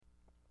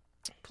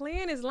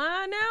playing this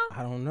line now?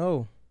 I don't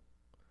know.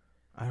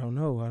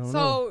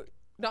 So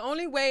the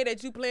only way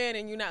that you playing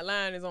and you're not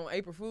lying is on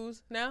April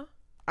Fools now?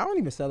 I don't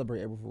even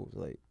celebrate April Fools.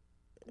 Like,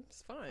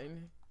 it's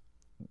fine.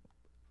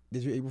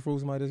 did you April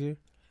Fools somebody this year?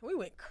 We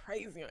went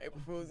crazy on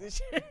April Fools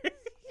this year.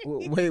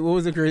 Wait, what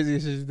was the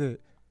craziest shit you did?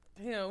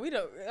 Damn, we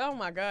don't. Oh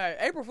my God,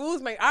 April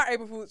Fools make our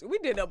April Fools. We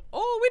did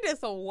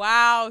some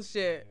wild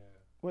shit.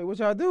 Wait, what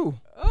y'all do?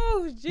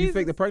 Oh Jesus! You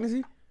faked the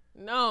pregnancy?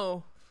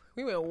 No,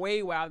 we went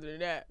way wilder than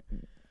that.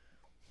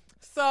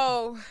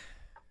 So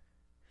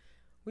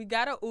we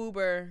got an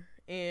Uber,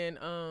 and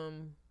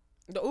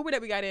the Uber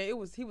that we got in,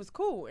 he was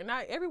cool, and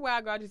everywhere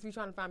I go, I just be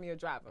trying to find me a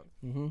driver.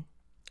 Mm-hmm.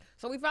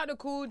 So we found a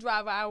cool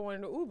driver. I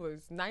wanted the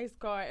Ubers, nice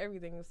car,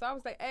 everything. So I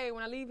was like, hey,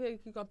 when I leave here,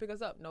 you gonna pick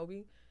us up?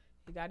 Nobi.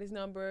 He got his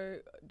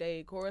number.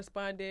 They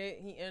corresponded.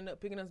 He ended up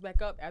picking us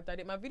back up after I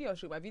did my video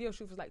shoot. My video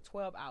shoot was like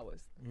 12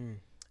 hours.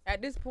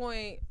 At this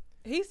point,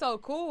 he's so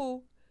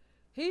cool.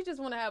 He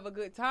just want to have a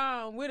good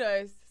time with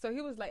us. So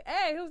he was like,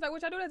 hey,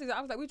 what y'all doing?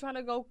 I was like, we trying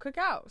to go cook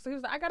out. So he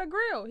was like, I got a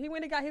grill. He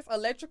went and got his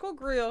electrical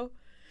grill,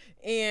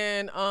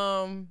 and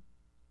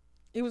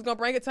he was gonna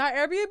bring it to our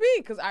Airbnb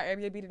because our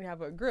Airbnb didn't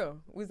have a grill.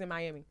 We was in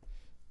Miami.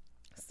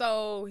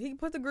 So he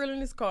put the grill in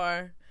his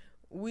car.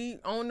 We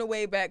on the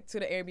way back to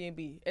the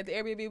Airbnb. At the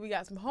Airbnb, we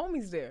got some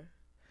homies there.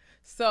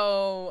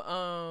 So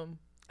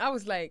I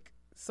was like,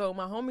 so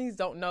my homies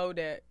don't know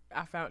that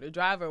I found the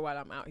driver while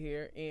I'm out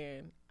here,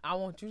 and I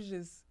want you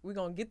to we're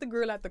going to get the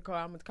grill out the car.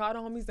 I'm going to call the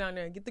homies down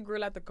there and get the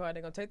grill out the car.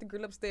 They're going to take the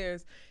grill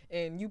upstairs,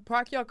 and you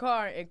park your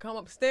car and come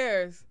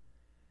upstairs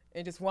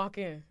and just walk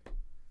in.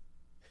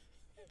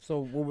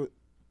 So what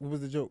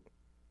was the joke?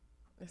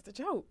 That's the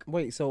joke.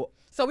 Wait, so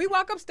we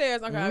walk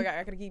upstairs. Okay, I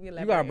got to keep you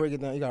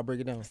elaborating. You got to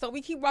break it down. So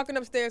we keep walking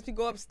upstairs. We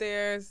go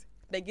upstairs.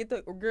 They get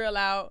the grill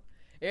out.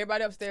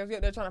 Everybody upstairs. We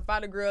up there trying to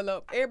fire the grill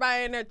up.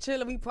 Everybody in there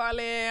chilling. We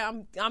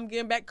parlaying. I'm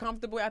getting back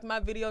comfortable after my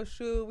video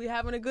shoot. We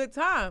having a good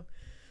time.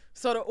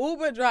 So the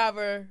Uber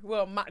driver,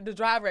 the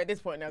driver at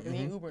this point now, because he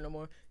ain't Uber no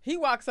more, he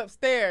walks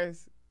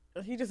upstairs.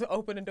 He just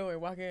open the door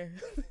and walk in.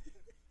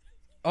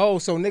 Oh,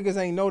 so niggas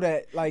ain't know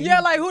that. Like, yeah,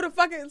 like who the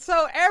fuck is,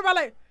 so everybody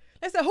like,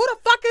 they said, who the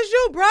fuck is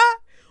you, bruh?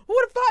 Who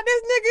the fuck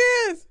this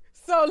nigga is?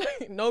 So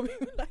like,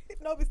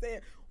 nobody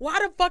said, why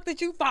the fuck did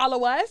you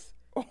follow us?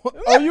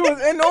 Oh, you was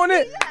in on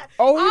it? Yeah.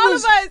 Oh, all of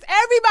us,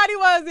 everybody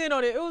was in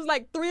on it. It was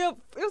like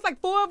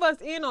four of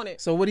us in on it.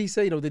 So what did he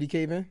say though? Did he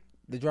cave in?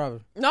 The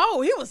driver? No,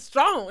 he was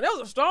strong. That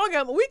was a strong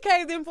guy. We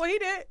caved in before he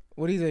did.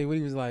 What did he say? What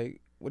he was like?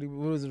 What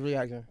was his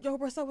reaction? Yo,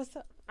 bro, so what's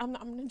up? I'm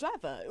the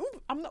driver.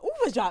 I'm the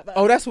Uber driver.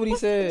 Oh, that's what he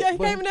said. Yeah, he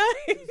came in there.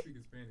 He was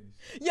speaking Spanish.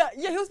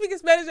 Yeah, he was speaking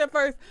Spanish at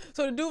first.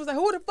 So the dude was like,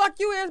 who the fuck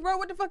you is, bro?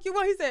 What the fuck you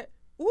want? He said,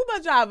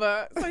 Uber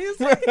driver. So he was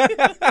like,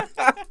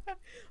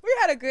 we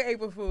had a good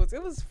April Fools.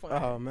 It was fun.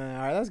 Oh, man.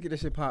 All right, let's get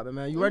this shit popping,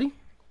 man. You ready?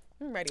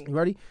 I'm ready. You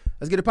ready?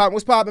 Let's get it popping.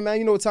 What's popping, man?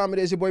 You know what time it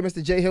is. Your boy,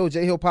 Mr. J Hill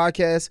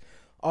Podcast.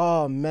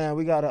 Oh, man,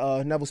 we got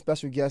another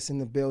special guest in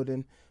the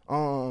building.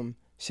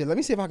 Shit, let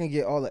me see if I can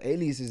get all the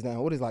aliases down.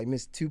 What is like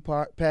Miss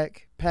Tupac,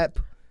 Pap,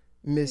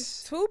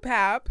 Miss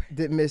Tupac,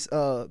 Miss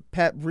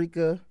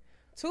Paprika,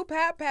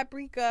 Tupac,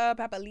 Paprika,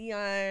 Papa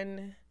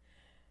Leon,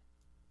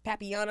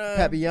 Papiana.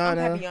 I'm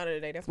Papiana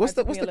today. That's what's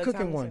the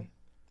cooking one?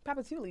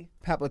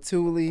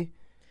 Papatuli.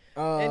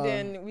 And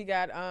then we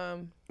got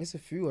it's a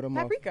few of them.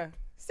 Paprika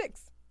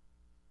 6.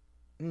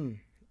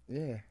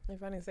 Yeah.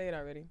 If I didn't say it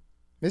already.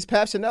 Miss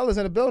Pap Chanel is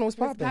in the building. What's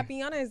poppin'? Miss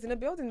Papiana is in the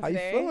building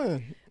today. How you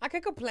feeling? I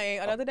can't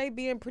complain. Another day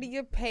being pretty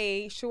good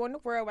paid, showing the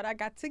world what I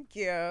got to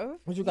give.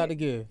 What you got to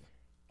give?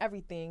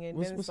 Everything and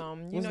then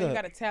some. You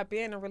got to tap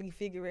in and really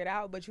figure it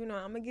out. But I'm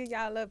going to give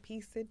y'all a little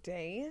piece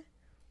today.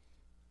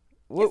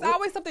 It's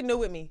always something new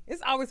with me.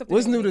 It's always something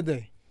What's new new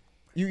today?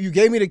 You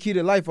gave me the key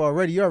to life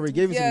already. You already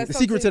gave it to me. The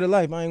secret to the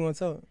life. I ain't going to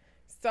tell it.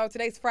 So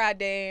today's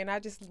Friday, and I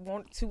just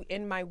want to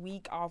end my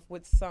week off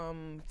with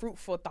some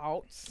fruitful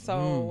thoughts.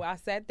 So I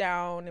sat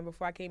down, and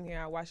before I came here,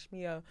 I watched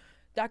me a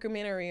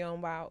documentary on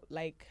about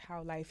like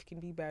how life can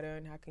be better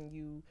and how can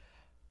you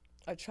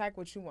attract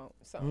what you want.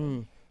 So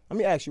let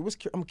me ask you.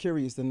 I'm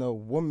curious to know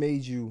what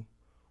made you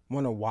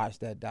want to watch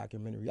that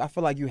documentary. I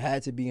feel like you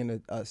had to be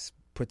in a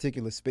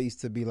particular space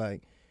to be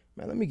like,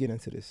 man, let me get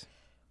into this.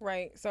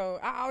 Right. So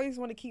I always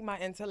want to keep my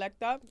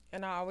intellect up,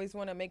 and I always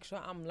want to make sure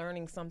I'm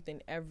learning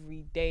something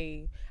every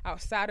day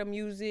outside of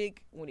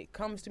music. When it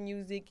comes to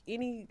music,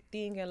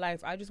 anything in life,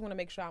 I just want to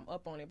make sure I'm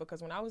up on it,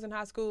 because when I was in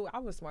high school, I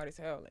was smart as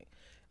hell. Like,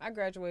 I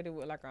graduated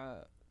with like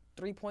a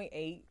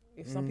 3.8.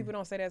 If some people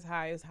don't say that's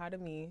high, it's high to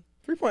me.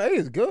 3.8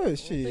 is good.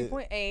 Shit.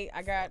 3.8.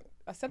 I got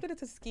accepted to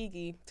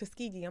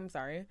Tuskegee. I'm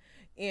sorry.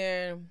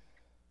 And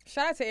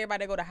shout out to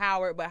everybody that go to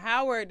Howard, but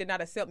Howard did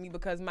not accept me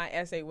because my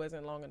essay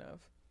wasn't long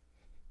enough.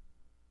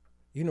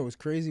 You know what's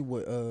crazy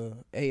with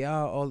AI,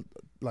 all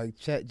like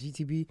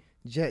ChatGPT,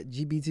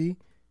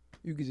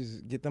 you could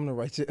just get them to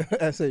write your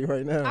essay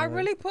right now. I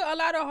really put a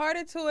lot of heart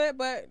into it,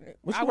 but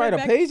what, you write a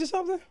page or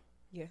something?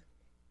 Yeah.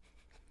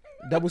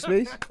 Double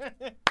space?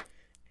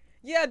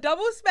 Yeah,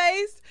 double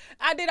spaced.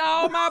 I did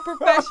all my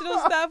professional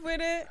stuff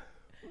with it.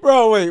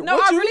 Bro, wait. No,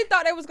 I really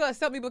thought they was gonna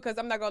accept me because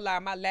I'm not gonna lie.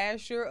 My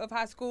last year of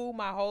high school,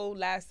 my whole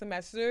last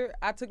semester,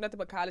 I took nothing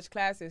but college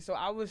classes. So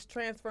I was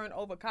transferring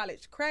over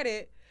college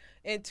credit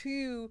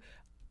into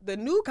the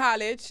new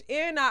college,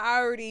 and I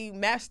already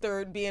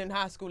mastered being in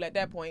high school at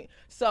that point.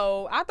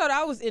 So I thought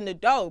I was in the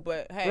dough,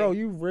 but hey. Bro,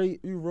 you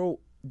wrote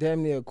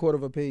damn near a quarter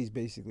of a page,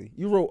 basically.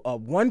 You wrote a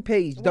one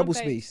page, double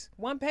space.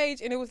 One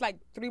page, and it was like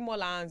 3 more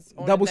lines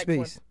on double the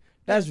next space. one.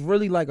 That's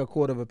really like a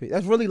quarter of a page.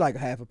 That's really like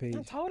half a page.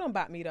 I told them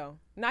about me, though.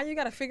 Now you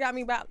got to figure out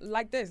me about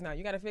like this now.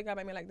 You got to figure out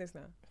about me like this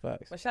now.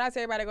 Facts. But shout out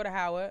to everybody that go to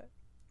Howard.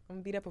 I'm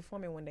going to be there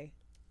performing one day.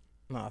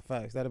 Nah,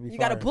 facts. That'll be fire. You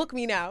got to book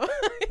me now.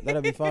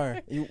 That'll be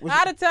fire. I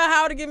had to tell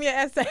Howard to give me an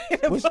essay.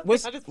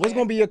 What's going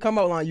to be your come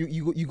out line?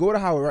 You go to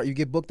Howard, right? You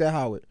get booked at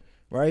Howard,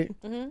 right?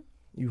 Mm-hmm.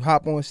 You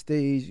hop on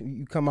stage.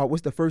 You come out.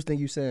 What's the first thing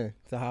you saying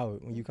to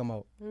Howard when you come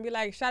out? I'm be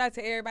like, shout out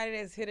to everybody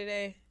that's here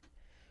today.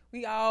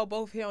 We all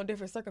both here on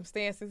different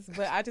circumstances,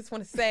 but I just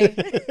want to say.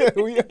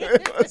 We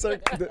are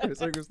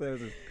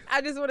circumstances. I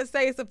just want to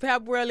say it's a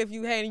pep world if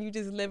you hate and you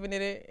just living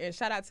in it. And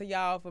shout out to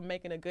y'all for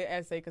making a good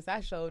essay because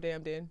I sure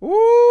damn did.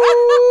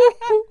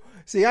 Ooh.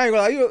 See, I ain't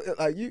gonna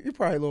lie. You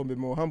probably a little bit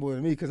more humble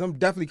than me because I'm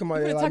definitely coming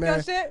out here like,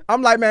 man. Shit?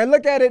 I'm like, man,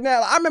 look at it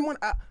now. I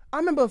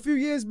remember a few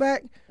years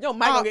back. Yo,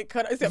 Mike gonna get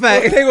cut up. Fact,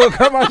 they gonna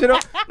cut my shit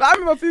off. I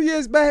remember a few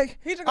years back.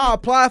 I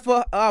applied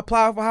for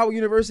Howard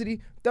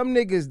University. Them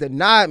niggas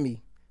denied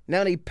me.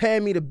 Now they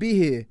paying me to be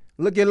here.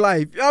 Look at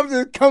life. I'm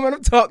just coming.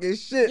 I'm talking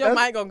shit. Yo,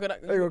 Mike gonna get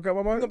up. They gonna come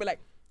on. You gonna be like.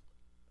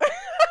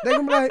 They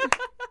gonna be like.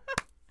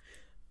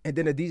 And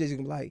then the DJs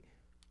gonna be like,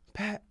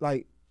 Pat,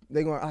 like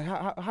they gonna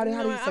how do you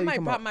say you come out? I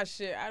might pop my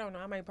shit. I don't know.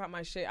 I might pop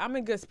my shit. I'm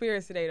in good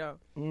spirits today though.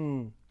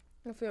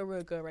 I feel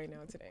real good right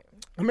now today.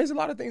 I mean, there's a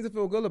lot of things to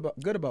feel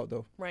good about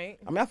though. Right.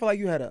 I mean, I feel like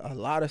you had a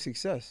lot of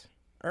success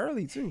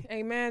early too.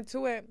 Amen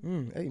to it.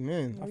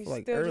 Amen. I feel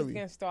like still early. Just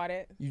getting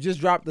started. You just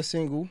dropped the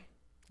single.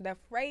 Left,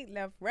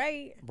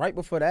 right. Right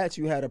before that,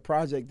 you had a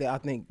project that I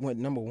think went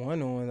 #1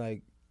 on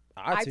like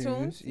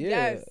iTunes. Yeah,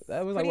 yes.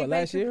 That was like what,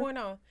 last year?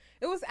 2.0.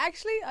 It was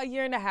actually a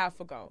year and a half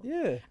ago.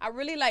 Yeah. I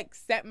really like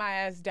set my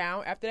ass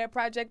down after that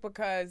project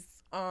because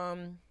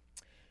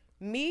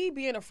me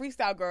being a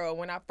freestyle girl,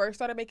 when I first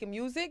started making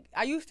music,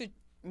 I used to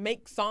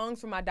make songs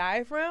for my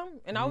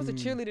diaphragm, and I was a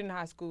cheerleader in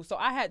high school, so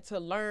I had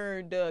to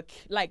learn the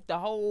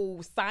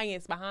whole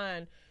science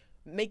behind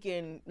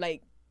making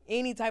like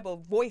any type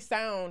of voice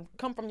sound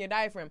come from your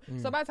diaphragm.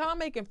 So by the time I'm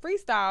making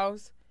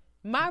freestyles,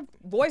 my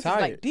voice is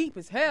like deep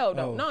as hell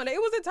though. No,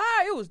 it wasn't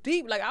tired. It was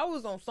deep. Like I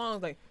was on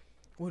songs like,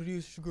 what it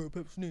is, sugar,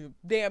 pepper, snip.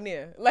 Damn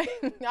near. Like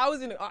I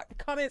was in the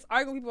comments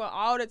arguing with people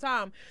all the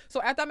time.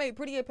 So after I made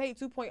Pretty and Paid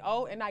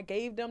 2.0 and I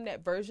gave them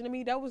that version of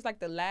me, that was like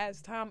the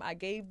last time I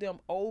gave them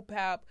old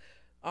pap,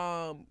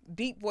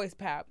 deep voice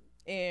pap.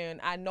 And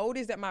I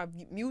noticed that my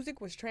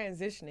music was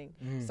transitioning.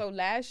 So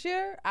last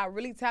year, I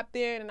really tapped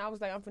in and I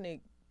was like, I'm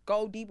finna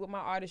go deep with my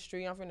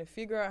artistry. I'm finna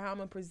figure out how I'm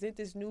gonna present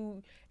this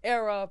new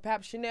era of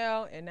Pap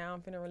Chanel, and now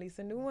I'm finna release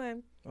a new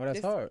one. Oh,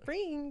 that's hard.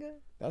 Spring.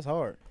 That's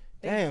hard.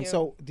 Thank you.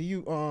 So do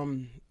you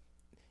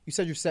you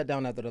said you sat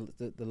down after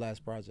the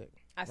last project.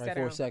 I sat down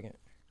for a second.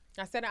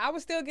 I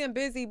was still getting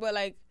busy, but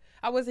like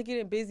I wasn't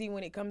getting busy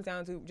when it comes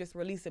down to just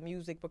releasing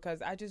music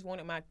because I just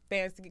wanted my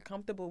fans to get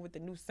comfortable with the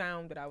new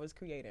sound that I was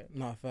creating.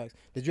 Nah, facts.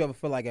 Did you ever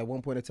feel like at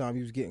one point in time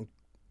you was getting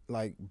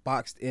like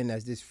boxed in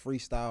as this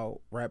freestyle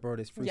rapper,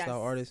 this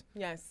freestyle artist?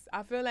 Yes.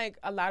 I feel like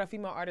a lot of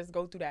female artists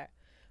go through that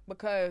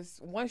because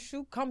once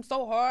you come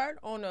so hard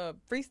on a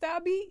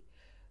freestyle beat,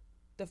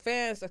 the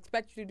fans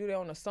expect you to do that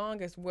on a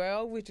song as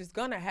well, which is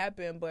gonna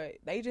happen, but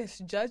they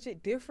just judge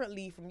it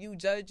differently from you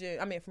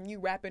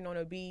rapping on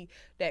a beat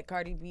that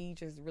Cardi B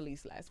just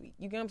released last week.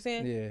 You get what I'm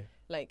saying? Yeah.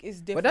 Like, it's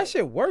different. But that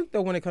shit worked,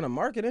 though, when it comes to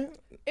marketing.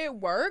 It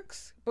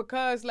works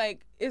because,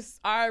 like, it's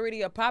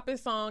already a poppin'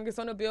 song. It's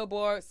on the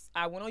billboards.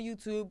 I went on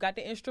YouTube, got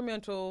the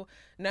instrumental.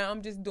 Now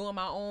I'm just doing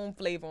my own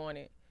flavor on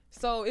it.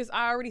 So it's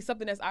already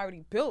something that's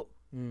already built.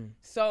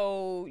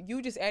 So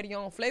you just add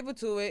your own flavor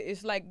to it.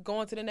 It's like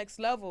going to the next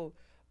level.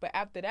 But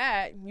after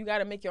that, you got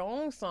to make your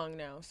own song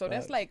now. So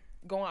that's like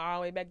going all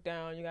the way back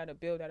down. You got to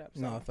build that up.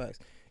 So. No, facts.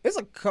 It's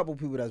a couple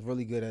people that's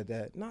really good at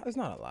that. No, it's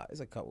not a lot.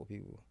 It's a couple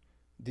people.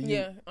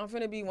 I'm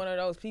finna be one of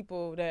those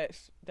people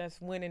that's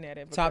winning at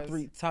it. Top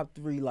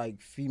three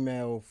like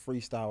female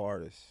freestyle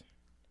artists.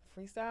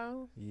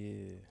 Freestyle?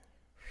 Yeah.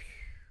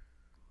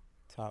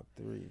 Top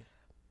 3.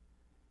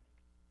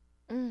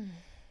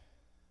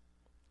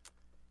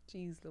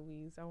 Jeez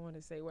Louise, I want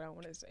to say what I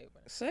want to say.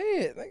 But say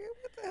it. Nigga,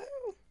 what the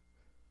hell?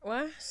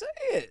 What? Say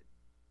it.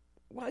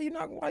 Why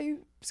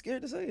you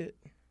scared to say it?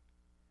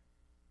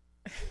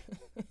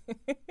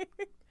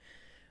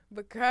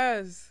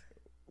 Because.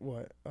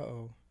 What?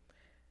 Uh-oh.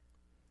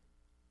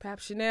 Pap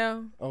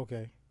Chanel.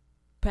 Okay.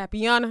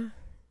 Papiana.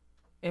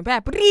 And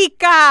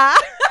Paprika.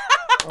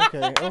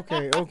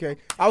 Okay.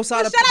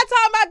 Outside of. Shout out to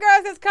all my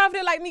girls that's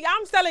confident like me.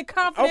 I'm selling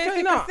confidence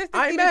and consistency.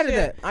 I ain't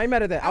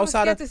mad at that. I was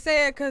scared to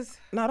say it because.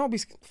 Nah, don't be.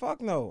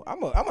 Fuck no. I'm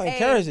gonna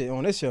encourage it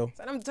on this show.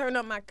 So I'm gonna turn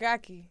up my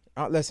cocky.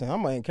 Listen,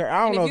 I'm gonna encourage.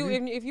 I don't know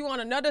if you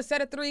want another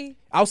set of 3.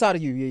 Outside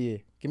of you, yeah.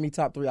 Give me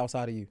top 3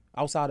 outside of you.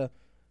 Outside of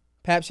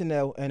Pap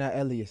Chanel and her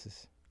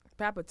aliases.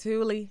 Papa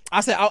Tooley.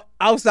 I said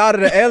outside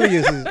of the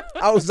aliases.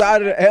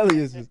 Outside of the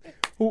aliases.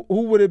 Who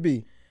would it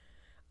be?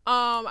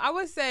 I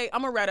would say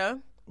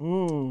Amaretta.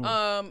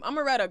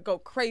 Amaretta go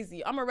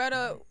crazy.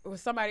 Amaretta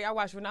was somebody I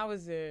watched when I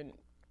was in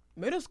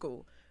middle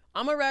school.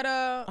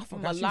 Amaretta, I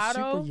forgot Mulatto.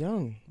 She's super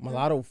young.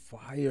 Mulatto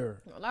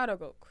fire. Mulatto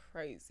go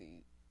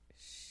crazy.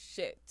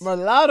 Shit.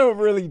 Mulatto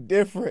really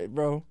different,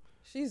 bro.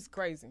 She's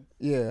crazy.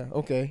 Yeah,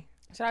 okay.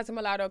 Shout out to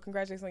Mulatto.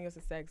 Congratulations on your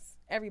success.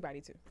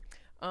 Everybody too.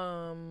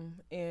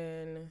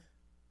 And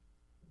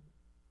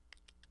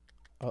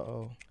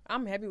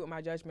I'm happy with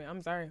my judgment.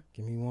 I'm sorry.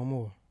 Give me one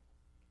more.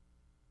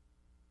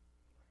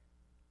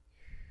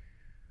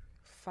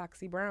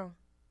 Foxy Brown.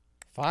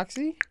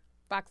 Foxy?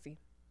 Foxy.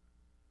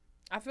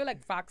 I feel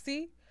like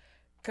Foxy,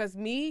 because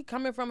me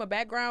coming from a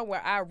background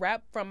where I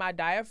rap from my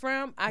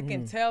diaphragm, I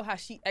can tell how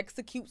she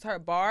executes her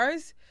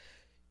bars.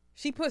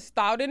 She puts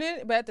thought in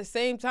it, but at the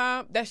same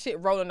time, that shit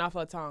rolling off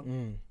her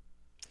tongue.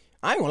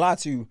 I ain't gonna lie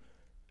to you.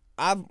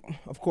 I've,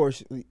 of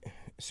course,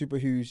 super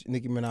huge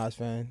Nicki Minaj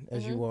fan,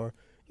 as you are.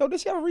 Yo, did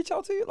she ever reach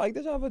out to you? Like,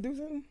 did y'all ever do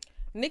something?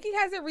 Nicki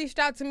hasn't reached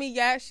out to me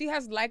yet. She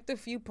has liked a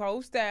few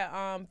posts that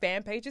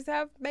fan pages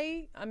have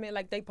made. I mean,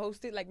 like, they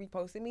posted, like,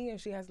 reposted me, and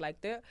she has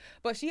liked it.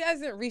 But she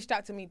hasn't reached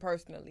out to me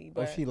personally.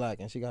 But she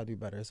lacking. She gotta do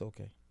better. It's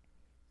okay.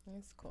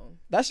 It's cool.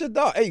 That's your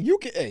dog. Hey, you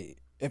can,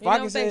 if I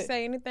can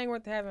say anything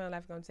worth having in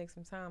life gonna take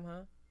some time,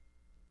 huh?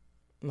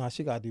 Nah,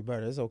 she gotta do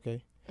better. It's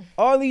okay.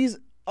 all these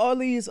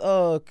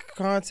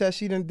contests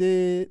she done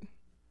did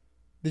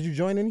you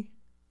join any?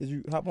 Did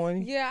you hop on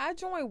any? Yeah, I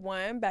joined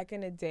one back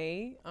in the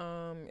day.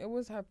 It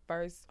was her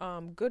first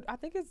good. I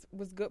think it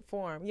was Good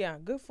Form. Yeah,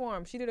 Good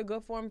Form. She did a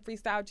Good Form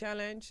freestyle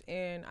challenge,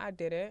 and I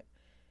did it.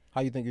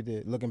 How you think you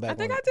did? Looking back, I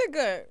think I did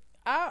good.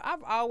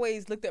 I've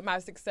always looked at my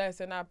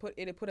success, and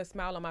it put a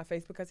smile on my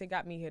face because it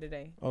got me here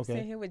today. Okay. I'm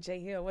sitting here with Jay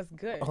Hill. What's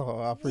good? Oh,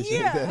 I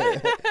appreciate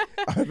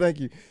that. Thank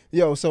you.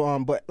 Yo, so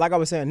but like I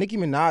was saying, Nicki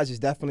Minaj is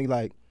definitely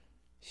like,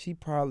 she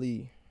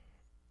probably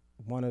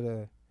one of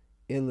the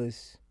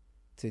illest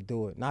to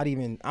do it. I'm not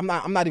even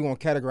gonna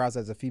categorize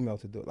as a female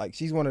to do it. Like,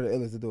 she's one of the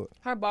illest to do it.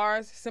 Her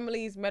bars,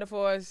 similes,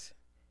 metaphors,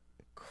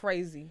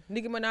 crazy.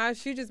 Nicki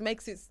Minaj, she just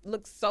makes it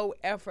look so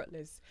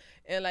effortless.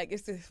 And like,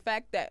 it's the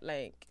fact that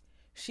like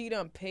she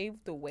done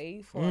paved the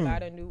way for a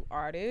lot of new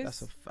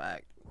artists.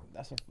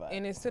 That's a fact.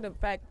 And it's to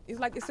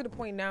the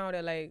point now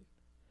that like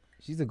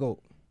she's a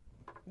GOAT.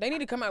 They need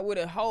to come out with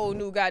a whole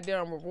new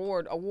goddamn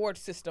award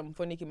system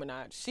for Nicki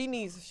Minaj. She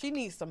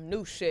needs some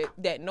new shit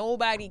that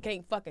nobody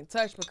can't fucking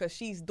touch because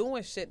she's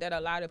doing shit that a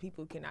lot of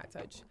people cannot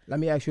touch. Let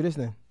me ask you this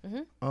then.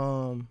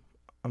 I'm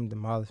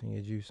demolishing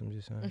your juice. I'm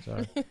just saying.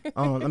 Sorry.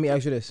 Let me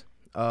ask you this.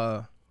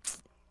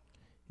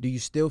 Do you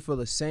still feel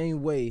the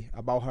same way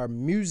about her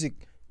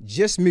music,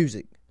 just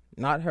music,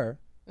 not her,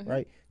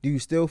 right? Do you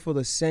still feel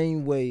the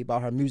same way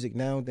about her music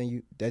now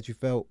that you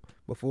felt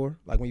before,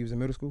 like when you was in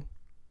middle school?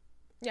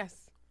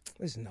 Yes.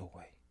 There's no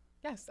way.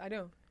 Yes, I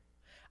do.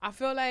 I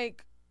feel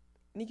like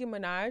Nicki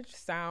Minaj's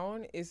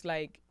sound is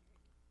like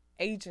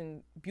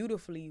aging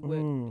beautifully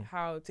with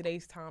how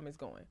today's time is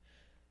going.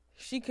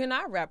 She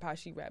cannot rap how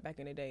she rapped back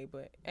in the day,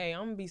 but hey,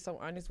 I'm gonna be so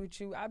honest with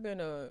you. I've been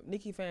a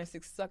Nicki fan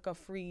since Sucker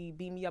Free,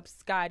 Beat Me Up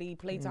Scotty,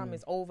 Playtime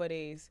is Over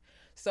days.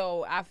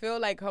 So I feel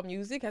like her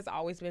music has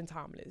always been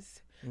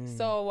timeless.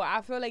 So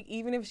I feel like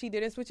even if she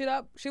didn't switch it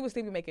up, she would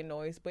still be making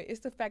noise. But it's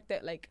the fact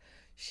that like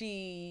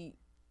she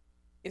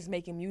is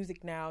making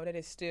music now that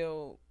is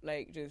still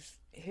like just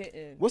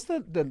hitting. What's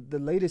the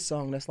latest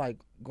song that's like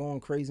going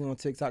crazy on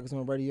TikTok, it's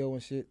on radio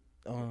and shit?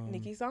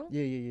 Nicki song?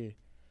 Yeah.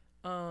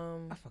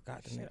 I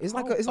forgot the name. It's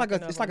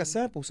like a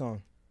sample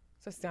song.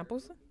 It's a sample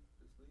song?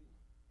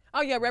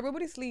 Oh yeah,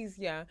 Everybody Sleeves,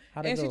 yeah.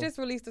 And she just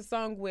released a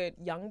song with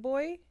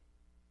Youngboy.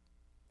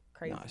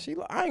 Crazy.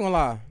 Nah, I ain't gonna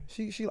lie.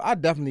 I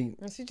definitely.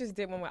 And she just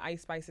did one with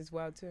Ice Spice as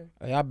well too.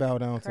 Hey, I bow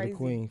down to the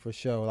queen for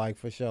sure. Like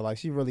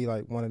she really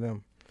like one of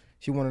them.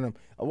 She one of them.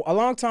 A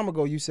long time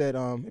ago, you said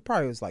it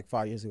probably was like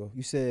 5 years ago.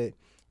 You said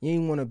you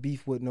ain't want to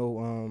beef with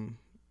no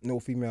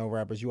female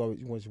rappers. You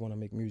always want to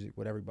make music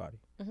with everybody.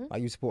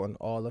 Like you supporting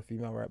all the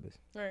female rappers.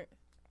 Right.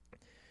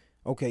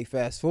 Okay,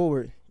 fast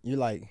forward. You're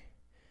like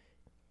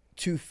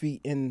 2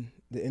 feet in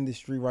the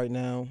industry right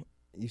now.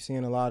 You're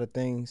seeing a lot of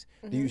things.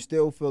 Do you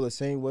still feel the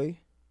same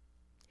way?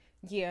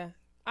 Yeah,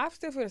 I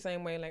still feel the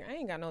same way. Like, I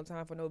ain't got no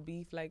time for no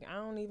beef. Like, I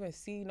don't even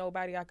see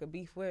nobody I could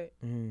beef with.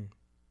 And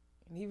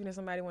even if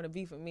somebody want to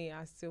beef with me,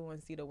 I still want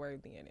to see the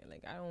worthy in it.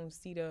 Like, I don't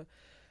see the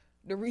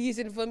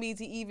reason for me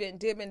to even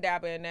dip and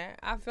dabble in that.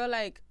 I feel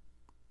like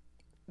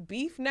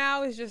beef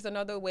now is just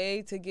another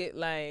way to get,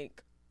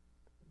 like,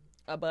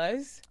 a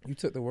buzz. You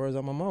took the words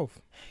out my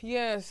mouth.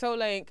 Yeah, so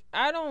like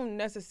I don't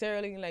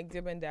necessarily like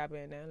dip and dab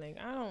in that. Like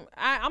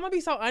I'm gonna be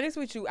so honest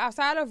with you.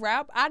 Outside of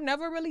rap, I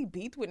never really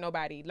beefed with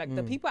nobody. Like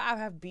the people I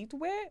have beefed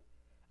with,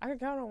 I can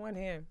count on one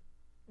hand.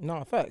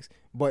 No, facts.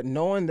 But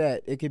knowing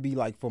that it could be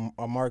like for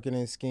a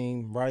marketing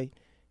scheme, right?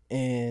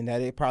 And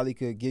that it probably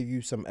could give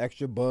you some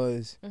extra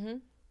buzz.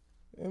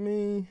 I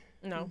mean,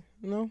 no,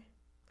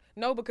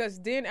 because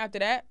then after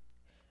that,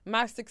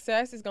 my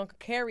success is gonna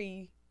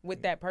carry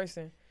with that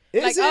person.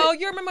 Like, oh,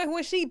 you remember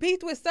when she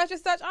beefed with such and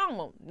such? I don't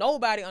want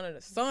nobody under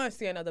the sun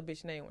see another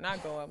bitch name when I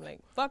go up. Like,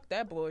 fuck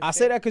that bullshit. I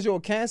say that because you're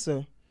a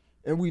Cancer,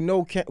 and we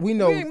know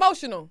You're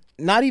emotional.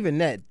 Not even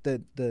that.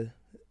 The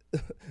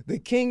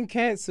King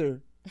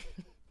Cancer,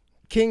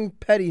 King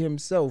Petty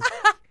himself,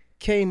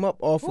 came up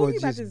off of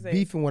just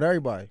beefing with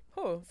everybody.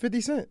 Who?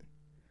 50 Cent.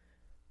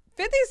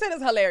 50 Cent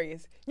is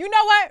hilarious. You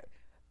know what?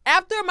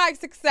 After my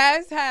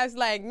success has,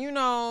 like, you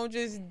know,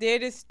 just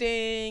did its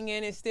thing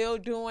and is still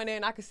doing it,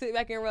 and I can sit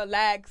back and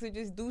relax and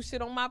just do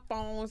shit on my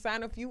phone,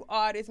 sign a few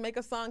artists, make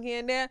a song here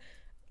and there,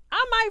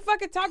 I might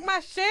fucking talk my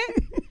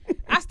shit.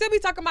 I still be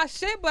talking my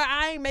shit, but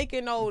I ain't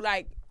making no,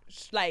 like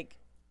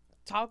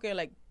talking,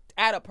 like,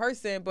 at a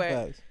person. But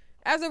Facts.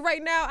 As of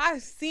right now,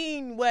 I've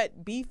seen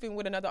what beefing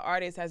with another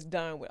artist has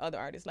done with other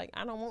artists. Like,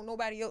 I don't want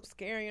nobody else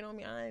scaring on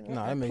me. I ain't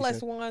want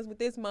plus ones with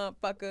this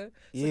motherfucker.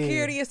 Yeah.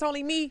 Security, it's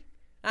only me.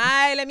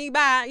 Alright, let me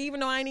buy, even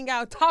though I ain't even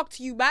gotta talk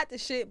to you about the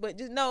shit, but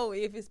just know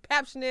if it's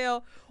Pap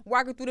Chanel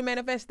walking through the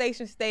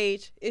manifestation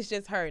stage, it's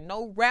just her.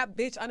 No rap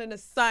bitch under the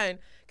sun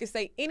can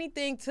say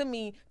anything to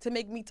me to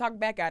make me talk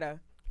back at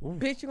her. Ooh.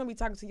 Bitch, you gonna be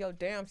talking to your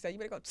damn self. You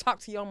better go talk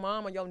to your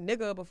mom or your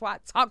nigga before I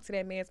talk to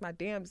that man. It's my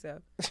damn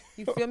self.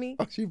 You feel me?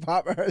 She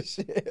popping her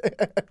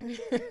shit.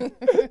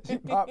 She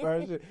popping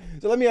her shit.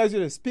 So let me ask you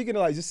this. Speaking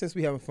of, like, just since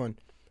we having fun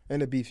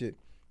and the beef shit,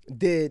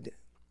 did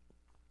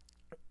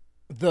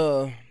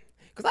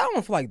because I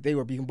don't feel like they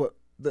were beefing, but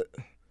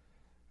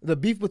the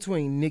beef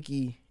between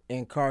Nicki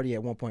and Cardi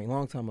at one point, a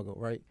long time ago,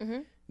 right? Mm-hmm.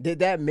 Did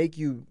that make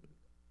you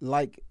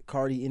like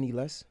Cardi any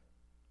less?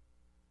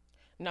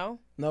 No.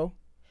 No?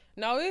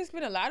 No, it's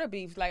been a lot of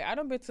beefs. Like, I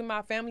done been to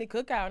my family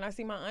cookout and I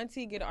see my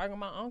auntie get an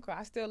argument with my uncle.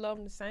 I still love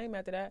them the same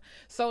after that.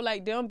 So,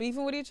 like, them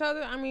beefing with each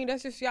other, I mean,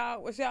 that's just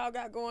y'all, what y'all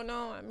got going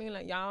on. I mean,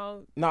 like,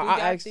 y'all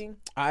I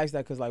asked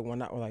that because, like,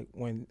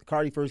 when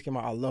Cardi first came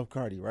out, I love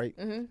Cardi, right?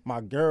 Mm-hmm.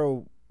 My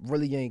girl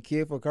really ain't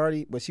care for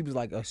Cardi, but she was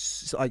like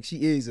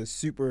she is a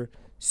super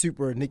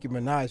Nicki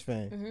Minaj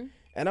fan. Mm-hmm.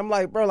 And I'm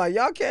like, bro, like,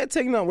 y'all can't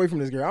take nothing away from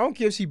this girl. I don't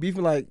care if she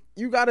beefing, like,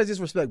 you gotta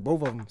just respect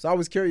both of them. So I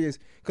was curious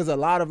because a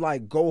lot of,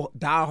 like,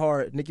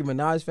 diehard Nicki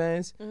Minaj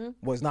fans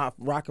was not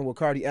rocking with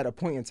Cardi at a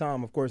point in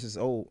time. Of course, it's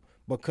old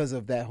because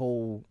of that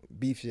whole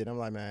beef shit. I'm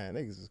like, man,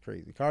 niggas is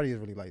crazy. Cardi is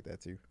really like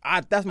that too.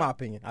 That's my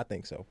opinion. I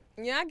think so.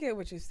 Yeah, I get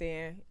what you're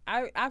saying.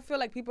 I feel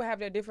like people have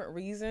their different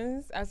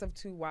reasons as of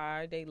to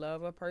why they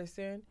love a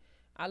person.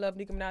 I love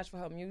Nicki Minaj for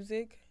her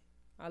music.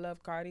 I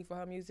love Cardi for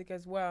her music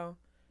as well.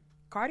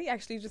 Cardi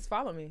actually just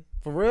followed me.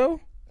 For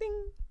real?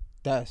 Ding.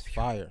 That's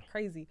fire.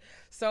 Crazy.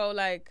 So,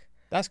 like...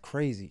 That's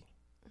crazy.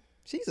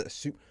 She's a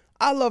super...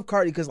 I love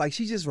Cardi because, like,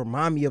 she just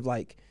remind me of,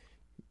 like,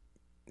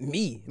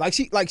 me. Like,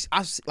 she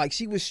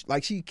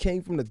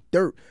came from the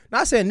dirt.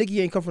 Not saying Nicki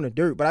ain't come from the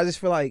dirt, but I just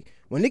feel like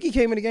when Nicki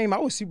came in the game, I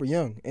was super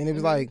young. And it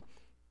was like...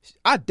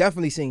 I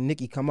definitely seen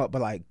Nicki come up,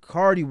 but, like,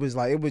 Cardi was,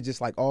 like... It was just,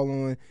 like, all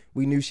on...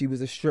 We knew she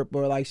was a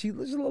stripper. Like, she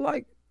just looked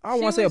like... I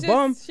don't want to say a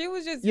bum. She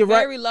was just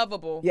very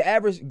lovable. Your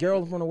average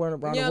girl from around the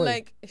way. Yeah,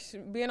 like,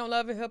 being on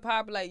Love and Hip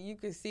Hop, like, you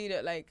could see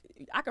that, like,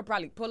 I could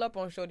probably pull up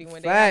on Shorty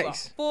one day and have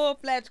a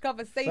full-fledged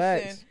conversation.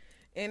 Facts.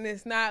 And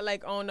it's not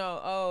like,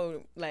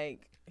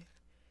 like,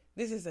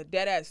 this is a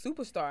dead-ass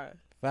superstar.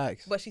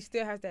 Facts. But she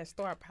still has that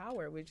star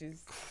power, which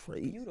is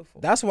crazy. Beautiful.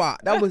 That's why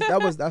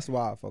that's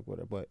why I fuck with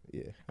her. But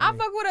yeah, I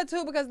fuck with her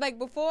too because, like,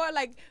 before,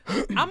 like,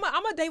 I'm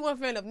a day one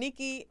fan of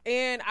Nicki,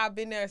 and I've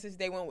been there since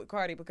day one with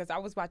Cardi because I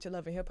was watching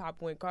Love and Hip Hop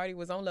when Cardi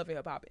was on Love and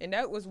Hip Hop, and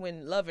that was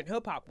when Love and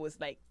Hip Hop was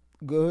like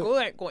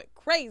going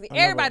crazy.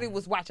 Everybody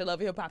was watching Love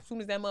and Hip Hop as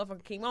soon as that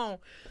motherfucker came on.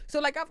 So,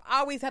 like, I've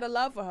always had a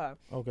love for her.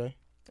 Okay.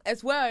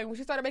 As well, and when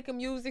she started making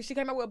music, she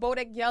came out with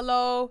Bodak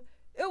Yellow.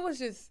 It was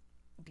just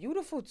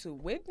beautiful to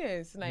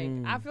witness. Like,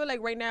 I feel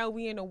like right now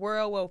we in a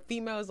world where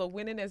females are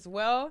winning as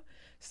well.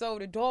 So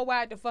the door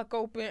wide the fuck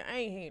open. I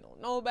ain't hating on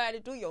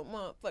nobody. Do your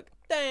motherfucking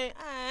thing.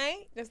 I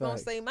ain't. Just don't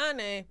say my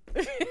name.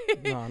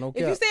 Nah, no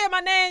cap. If you say my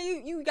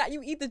name, you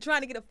either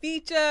trying to get a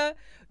feature,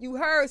 you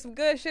heard some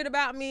good shit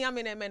about me. I'm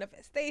in that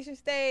manifestation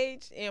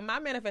stage, and my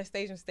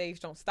manifestation stage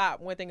don't stop.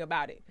 One thing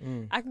about it,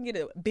 I can get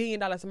 $1 billion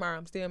tomorrow.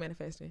 I'm still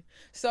manifesting.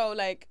 So,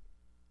 like,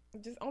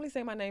 just only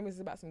say my name is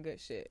about some good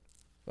shit.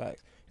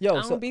 Facts. Yo,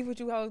 I don't beef with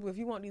you hoes, but if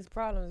you want these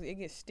problems, it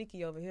gets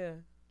sticky over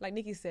here. Like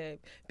Nicki said,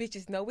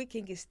 bitches know it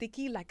can get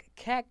sticky like a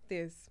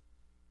cactus.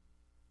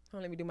 Hold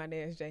on, let me do my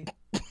dance, Jay.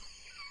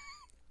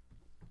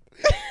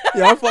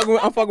 Yeah, I'm fucking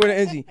with the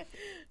energy.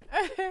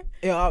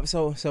 Yeah,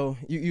 so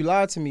you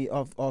lied to me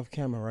off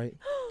camera, right?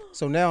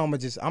 So now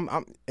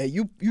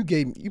you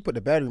put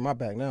the battery in my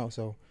back now,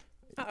 so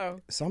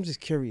So I'm just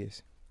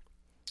curious.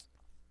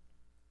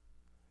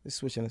 Let's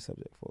switch in the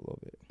subject for a little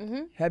bit.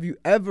 Mm-hmm. Have you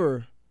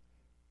ever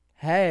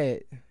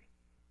had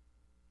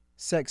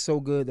sex so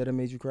good that it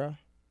made you cry?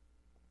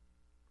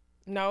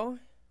 No.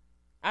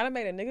 I done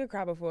made a nigga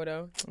cry before,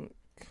 though.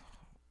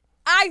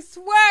 I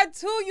swear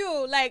to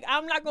you. Like,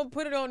 I'm not going to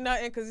put it on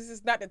nothing because this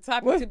is not the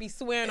topic to be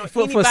swearing on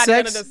anybody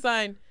under the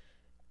sun.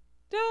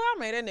 Dude, I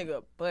made that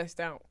nigga bust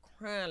out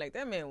crying. Like,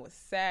 that man was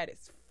sad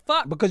as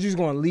fuck. Because you was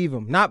going to leave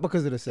him, not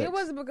because of the sex. It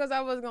wasn't because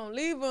I was going to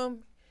leave him.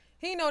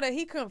 he know that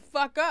he couldn't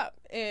fuck up.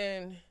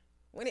 And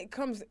when it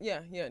comes,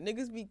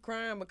 niggas be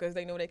crying because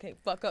they know they can't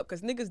fuck up.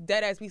 Because niggas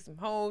dead ass be some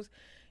hoes.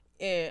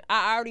 And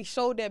I already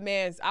showed that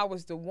man I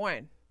was the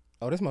one.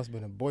 Oh, this must have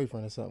been a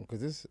boyfriend or something,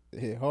 because this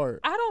hit hard.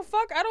 I don't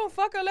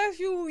fuck unless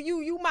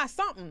you my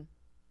something.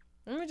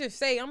 I'm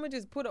gonna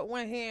just put up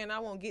one hand. I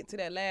won't get to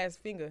that last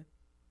finger.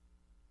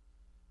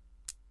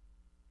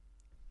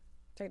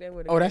 Take that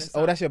with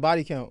a that's your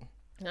body count.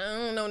 I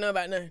don't know nothing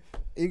about nothing.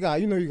 You got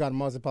to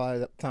multiply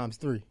it times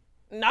 3.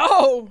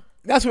 No.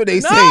 That's what they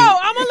say. No,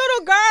 I'm a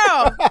little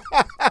girl.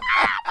 I'm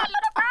a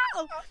little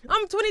girl.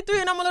 I'm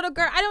 23 and I'm a little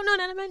girl. I don't know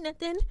nothing about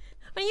nothing.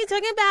 What are you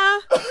talking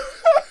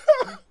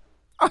about?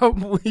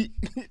 I'm weak.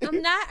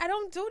 I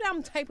don't do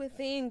them type of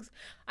things.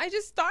 I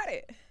just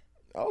started.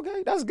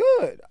 Okay, that's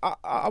good.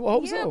 I would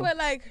hope so. Yeah, but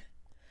like,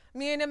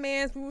 me and the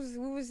mans, we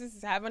was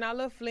just having our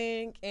little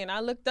fling, and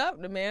I looked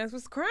up, the mans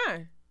was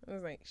crying. I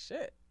was like,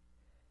 shit.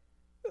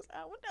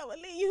 I would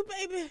never leave you,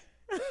 baby.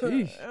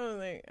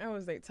 I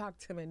was like, talk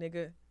to me,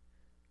 nigga.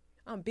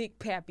 I'm Big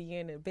Pappy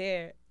in the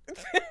bed.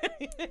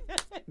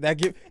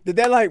 Did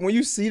that, like, when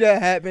you see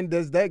that happen,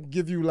 does that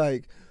give you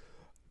like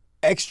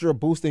extra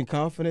boosting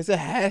confidence? It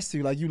has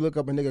to. Like, you look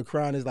up a nigga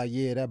crying, it's like,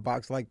 yeah, that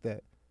box like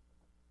that.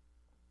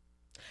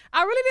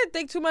 I really didn't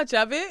think too much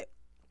of it,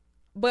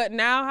 but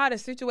now how the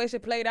situation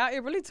played out,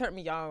 it really turned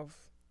me off.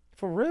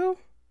 For real?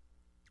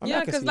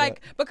 Yeah, because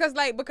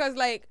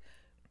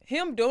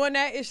him doing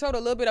that, it showed a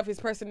little bit of his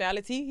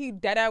personality.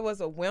 That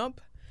was a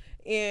wimp,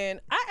 and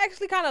I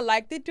actually kind of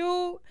liked it,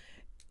 dude.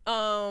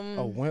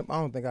 A wimp? I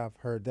don't think I've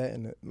heard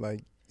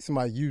that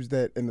somebody used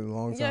that in a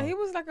long time. Yeah, he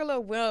was like a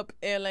little wimp,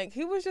 and like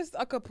he was just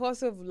a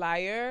compulsive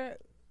liar.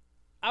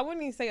 I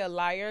wouldn't even say a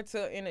liar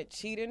in a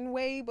cheating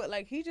way, but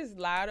like he just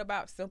lied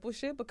about simple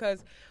shit,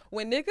 because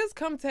when niggas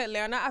come to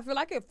Atlanta, I feel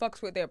like it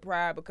fucks with their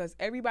pride because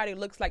everybody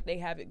looks like they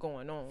have it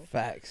going on.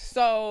 Facts.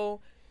 So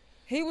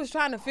he was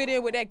trying to fit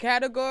in with that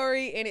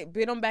category, and it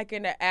bit him back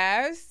in the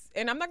ass.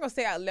 And I'm not going to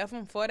say I left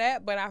him for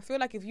that, but I feel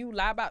like if you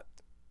lie about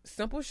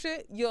simple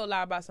shit, you'll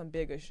lie about some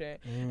bigger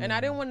shit. And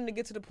I didn't want him to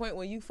get to the point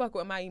where you fuck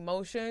with my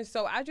emotions,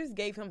 so I just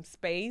gave him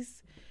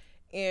space.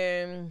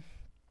 And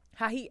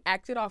how he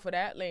acted off of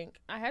that, like,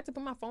 I had to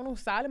put my phone on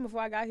silent before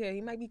I got here.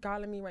 He might be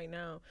calling me right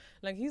now.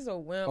 Like, he's a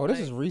wimp. Oh,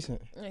 this is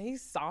recent. And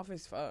he's soft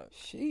as fuck.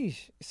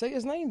 Sheesh. Say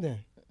his name then.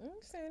 I'm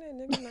saying that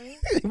nigga name.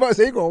 You about to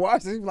say you gonna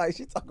watch this? Like,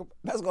 she talking.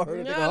 That's gonna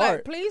hurt her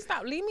heart. Please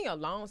stop. Leave me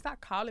alone. Stop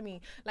calling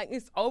me. Like,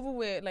 it's over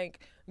with. Like,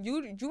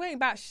 you ain't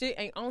about shit,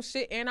 ain't on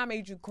shit, and I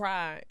made you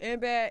cry in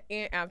bed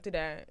and after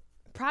that.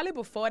 Probably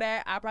before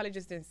that, I probably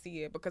just didn't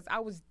see it because I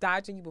was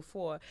dodging you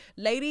before.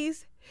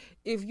 Ladies,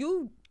 if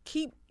you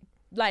keep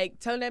like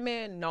telling that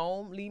man,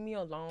 no, leave me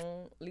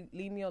alone,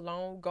 leave me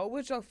alone, go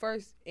with your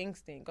first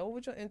instinct, go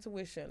with your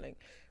intuition. Like,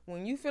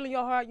 when you feel in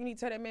your heart, you need to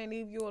tell that man,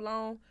 leave you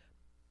alone.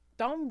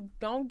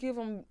 Don't give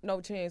him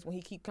no chance when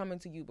he keep coming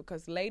to you,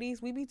 because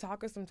ladies, we be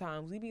talking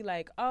sometimes. We be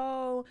like,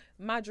 oh,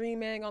 my dream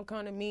man gonna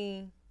come to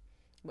me.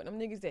 But them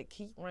niggas that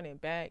keep running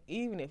back,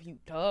 even if you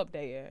dub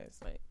their ass,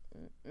 like,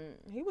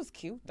 he was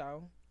cute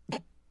though.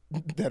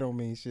 That don't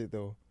mean shit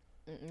though.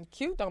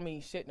 Cute don't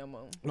mean shit no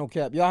more. No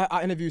cap. Y'all,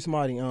 I interviewed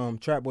somebody,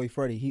 Trap Boy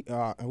Freddie.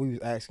 I was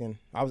asking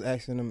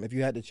him if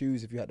you had to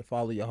choose, if you had to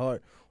follow your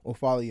heart or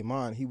follow your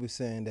mind. He was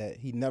saying that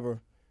he never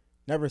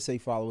say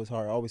follow his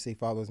heart, always say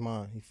follow his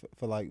mind. He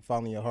feel like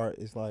following your heart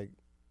is like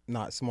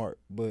not smart.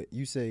 But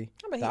you say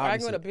I bet he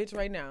arguing with a bitch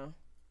right now.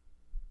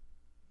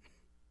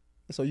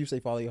 So you say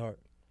follow your heart.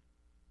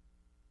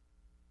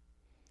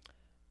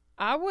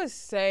 I would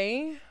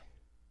say,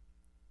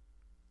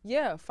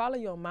 yeah, follow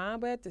your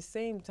mind, but at the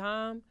same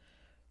time,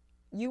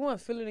 you won't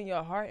feel it in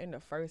your heart in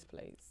the first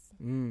place.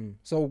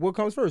 So what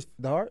comes first,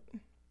 the heart?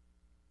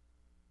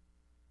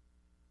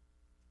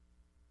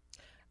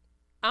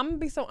 I'm gonna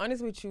be so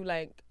honest with you.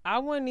 Like, I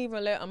wouldn't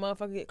even let a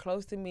motherfucker get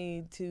close to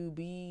me to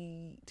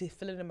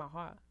feel it in my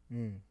heart.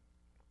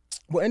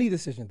 Well, any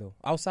decision though,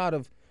 outside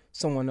of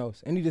someone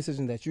else, any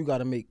decision that you got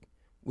to make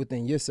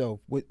within yourself,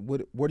 what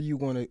are you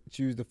going to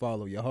choose to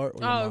follow, your heart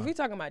or your mind? If we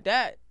talking about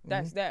that,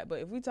 that's that. But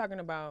if we talking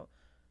about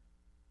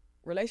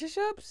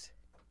relationships,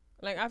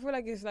 like, I feel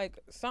like it's like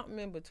something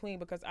in between,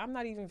 because I'm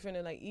not even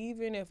feeling like,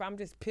 even if I'm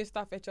just pissed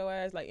off at your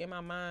ass, like in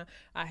my mind,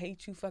 I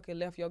hate you fucking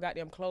left your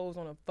goddamn clothes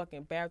on a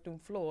fucking bathroom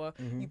floor.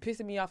 You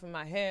pissing me off in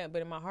my head,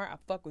 but in my heart, I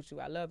fuck with you.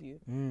 I love you.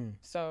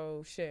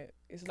 So shit,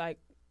 it's like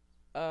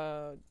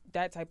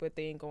that type of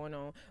thing going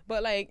on.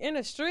 But like in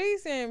the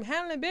streets and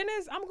handling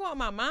business, I'm going with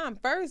my mind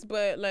first.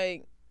 But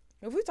like,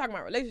 if we talking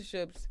about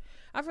relationships,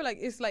 I feel like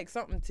it's like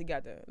something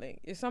together.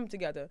 Like, it's something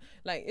together.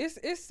 Like,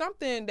 it's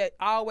something that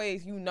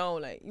always,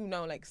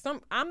 like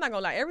some, I'm not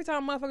gonna lie, every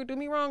time a motherfucker do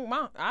me wrong,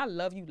 I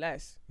love you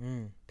less.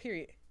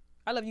 Period.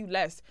 I love you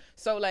less.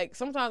 So like,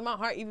 sometimes my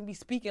heart even be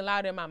speaking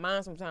louder in my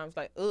mind sometimes.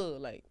 Like,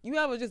 like, you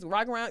ever just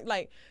rock around,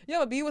 like, you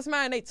ever be with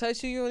somebody and they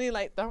touch you and they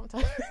like, don't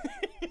touch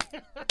me.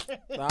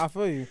 I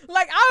feel you.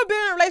 Like, I've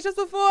been in relationships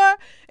before,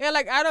 and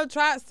like, I done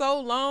tried so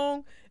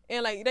long,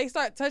 and like, they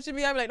start touching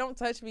me, I be like, don't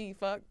touch me,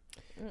 fuck.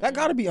 That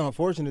gotta be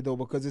unfortunate though,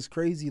 because it's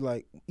crazy.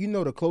 Like,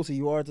 the closer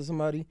you are to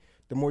somebody,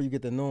 the more you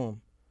get to know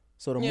them.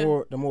 So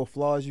the more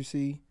flaws you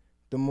see,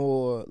 the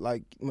more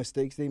like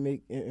mistakes they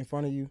make in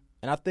front of you.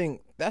 And I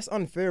think that's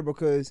unfair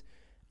because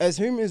as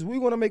humans, we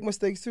want to make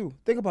mistakes too.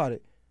 Think about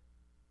it.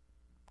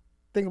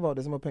 Think about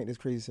this. I'm going to paint this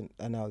crazy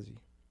analogy.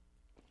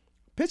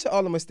 Picture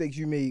all the mistakes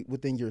you made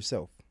within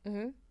yourself.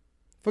 Mm-hmm.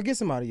 Forget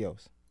somebody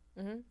else.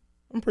 Mm-hmm.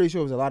 I'm pretty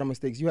sure it was a lot of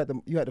mistakes. You had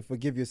to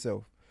forgive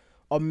yourself.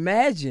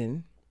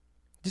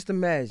 Just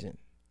imagine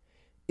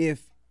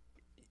if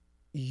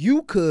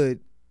you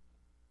could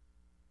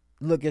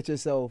look at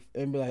yourself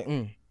and be like,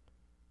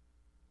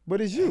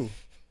 but it's you.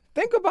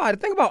 Think about it.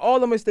 Think about all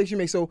the mistakes you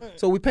make. So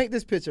we paint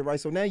this picture, right?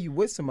 So now you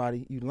with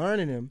somebody, you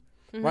learning them,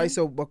 right?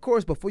 So of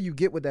course, before you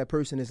get with that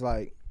person, it's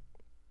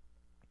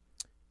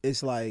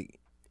like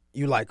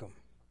you like them.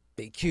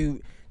 They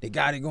cute. They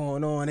got it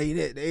going on. They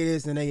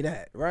this and they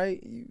that,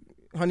 right?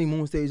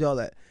 Honeymoon stage, all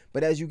that.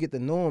 But as you get to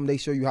know them, they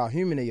show you how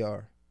human they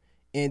are.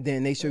 And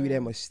then they show you their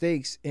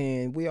mistakes.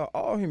 And we are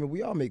all human.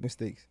 We all make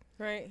mistakes.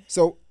 Right.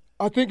 So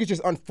I think it's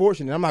just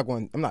unfortunate. I'm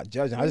not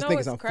judging. I just think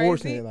it's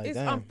unfortunate. Like, it's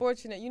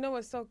unfortunate. You know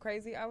what's so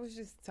crazy? I was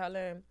just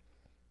telling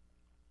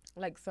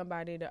like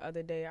somebody the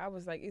other day. I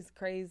was like, it's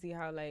crazy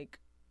how like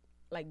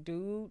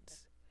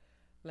dudes,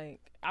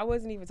 like I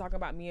wasn't even talking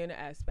about me in the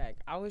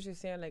aspect. I was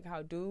just saying like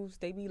how dudes,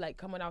 they be like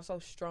coming out so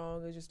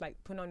strong and just like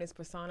putting on this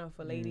persona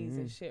for ladies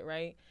and shit,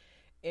 right?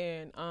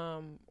 And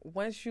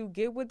once you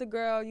get with the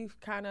girl, you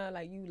kind of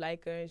like you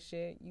like her and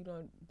shit. You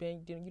don't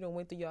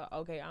went through your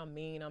okay, I'm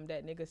mean, I'm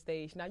that nigga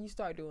stage. Now you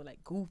start doing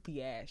like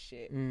goofy ass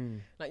shit.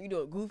 Like you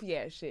doing goofy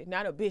ass shit.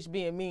 Not a bitch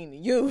being mean to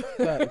you.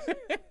 Facts.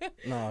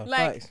 Nah,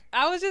 like facts.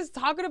 I was just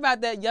talking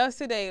about that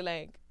yesterday.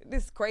 Like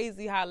this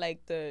crazy how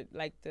like the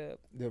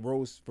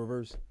roles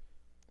reverse.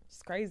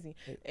 It's crazy,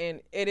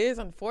 and it is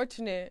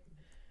unfortunate.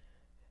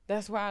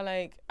 That's why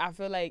like I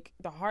feel like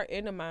the heart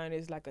and the mind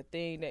is like a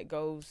thing that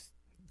goes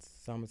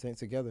simultaneous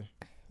together.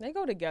 They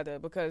go together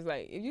because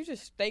like if you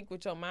just think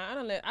with your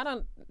mind, I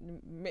done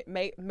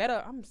met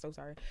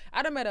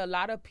a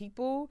lot of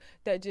people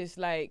that just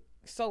like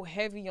so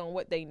heavy on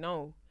what they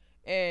know,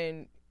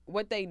 and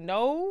what they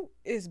know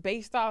is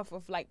based off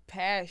of like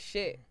past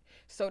shit.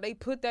 So they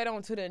put that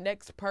on to the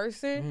next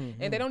person,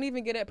 and they don't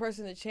even give that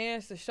person a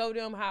chance to show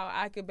them how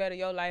I could better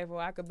your life,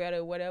 or I could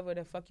better whatever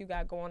the fuck you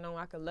got going on.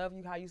 I could love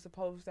you how you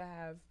supposed to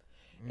have,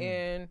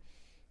 and.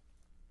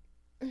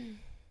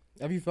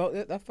 Have you felt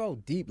that? That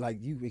felt deep,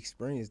 like you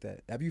experienced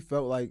that. Have you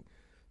felt like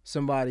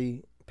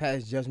somebody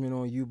passed judgment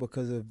on you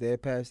because of their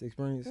past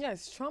experience?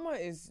 Yes, trauma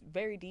is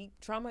very deep.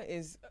 Trauma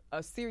is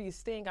a serious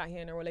thing out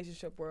here in the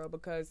relationship world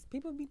because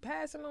people be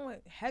passing on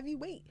heavy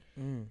weight,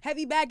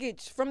 heavy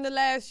baggage from the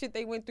last shit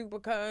they went through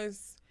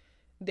because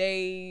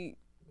they...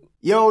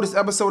 Yo, this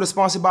episode is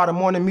sponsored by The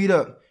Morning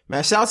Meetup.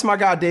 Man, shout out to my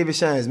guy David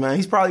Shands, man.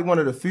 He's probably one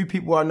of the few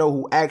people I know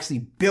who actually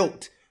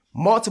built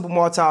multiple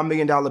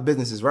multi-million-dollar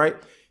businesses, right?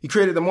 He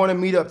created The Morning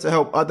Meetup to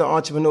help other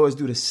entrepreneurs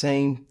do the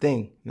same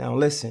thing. Now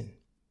listen,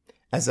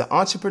 as an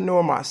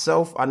entrepreneur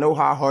myself, I know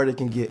how hard it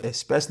can get,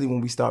 especially when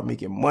we start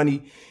making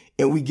money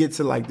and we get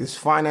to like this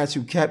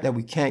financial cap that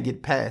we can't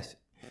get past.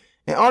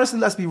 And honestly,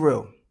 let's be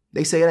real.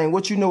 They say it ain't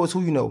what you know, it's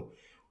who you know.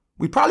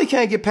 We probably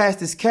can't get past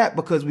this cap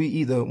because we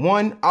either,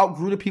 one,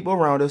 outgrew the people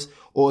around us,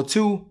 or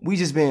two, we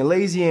just being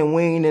lazy and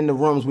we ain't in the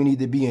rooms we need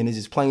to be in. It's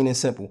just plain and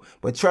simple.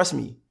 But trust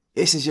me,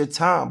 this is your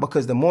time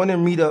because The Morning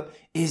Meetup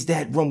is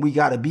that room we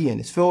gotta be in.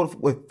 It's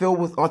filled with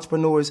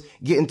entrepreneurs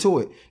getting to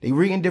it. They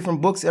reading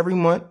different books every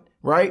month,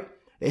 right?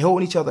 They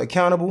holding each other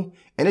accountable.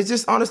 And it's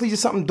just honestly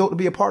just something dope to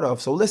be a part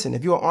of. So listen,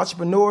 if you're an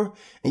entrepreneur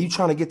and you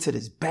trying to get to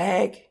this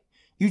bag,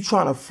 you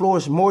trying to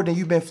flourish more than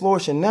you've been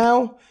flourishing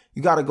now,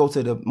 you got to go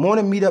to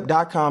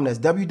themorningmeetup.com. That's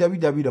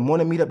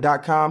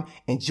www.themorningmeetup.com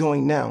and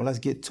join now. Let's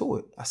get to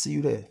it. I see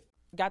you there.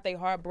 Got their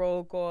heart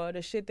broke or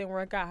the shit didn't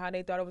work out how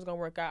they thought it was going to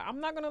work out. I'm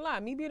not going to lie.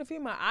 Me being a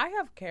female, I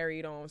have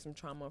carried on some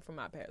trauma from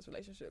my past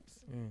relationships.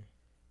 And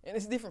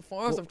it's different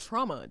forms of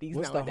trauma these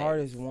What's nowadays. The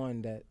hardest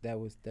one that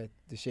was to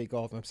shake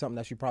off, and something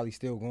that you're probably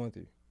still going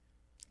through?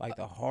 Like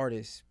the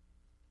hardest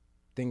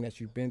thing that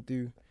you've been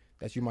through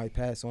that you might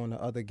pass on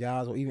to other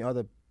guys or even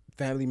other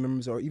family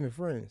members or even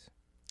friends?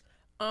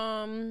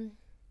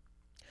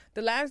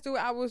 The last dude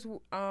I was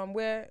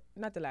with,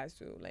 not the last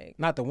dude, like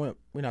not the wimp.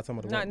 We're not talking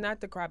about the wimp. Not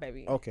the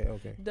crybaby.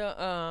 Okay.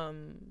 The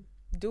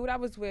dude I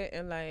was with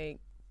in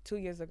like 2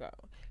 years ago,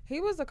 he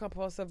was a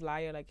compulsive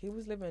liar. Like he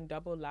was living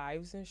double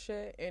lives and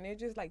shit, and it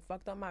just like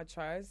fucked up my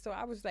trust. So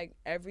I was like,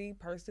 every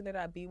person that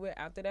I be with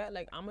after that,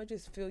 like I'ma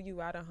just fill you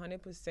out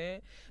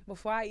 100%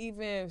 before I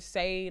even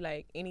say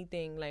like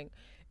anything. Like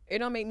it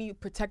don't make me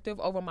protective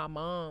over my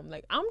mom.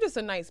 Like I'm just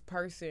a nice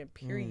person,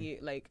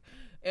 period. Like.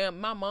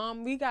 And my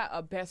mom, we got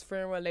a best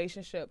friend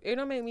relationship. It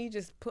don't make me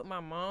just put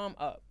my mom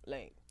up.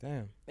 Like,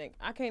 damn. Like,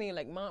 I can't even,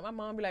 like, my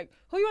mom be like,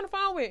 who you on the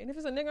phone with? And if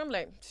it's a nigga, I'm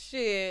like,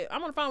 shit, I'm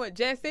on the phone with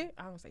Jesse.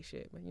 I don't say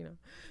shit, but, you know.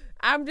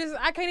 I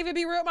can't even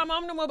be real with my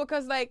mom no more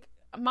because, like,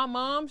 my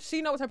mom,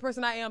 she knows her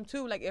person I am,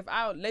 too. Like, if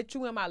I let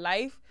you in my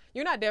life,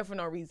 you're not there for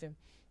no reason.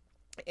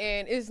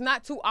 And it's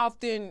not too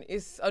often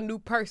it's a new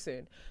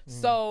person.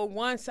 So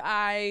once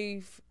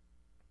I've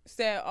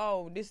said,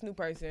 oh, this new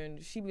person,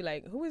 she be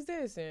like, who is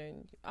this?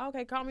 And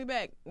okay, call me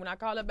back. When I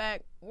call her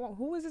back, well,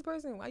 who is this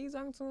person? Why you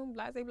talking to him?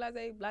 Blase,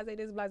 blase, blase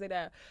this, blase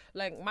that.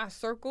 Like, my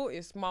circle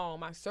is small.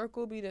 My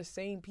circle be the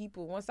same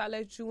people. Once I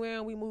let you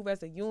in, we move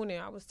as a unit.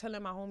 I was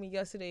telling my homie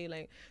yesterday,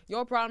 like,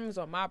 your problems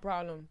are my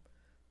problem.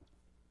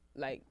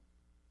 Like,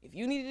 if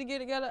you needed to get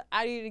together,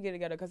 I needed to get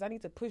together because I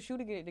need to push you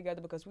to get it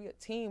together because we a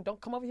team. Don't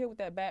come over here with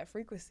that bad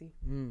frequency.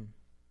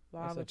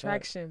 Law of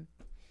attraction.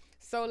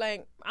 So,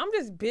 like, I'm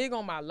just big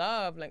on my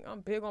love. Like, I'm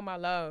big on my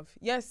love.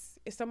 Yes,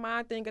 it's a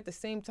mind thing at the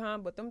same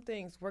time, but them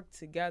things work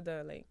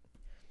together. Like,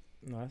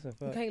 no, that's a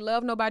fact. You can't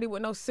love nobody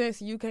with no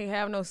sense. You can't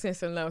have no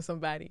sense and love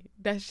somebody.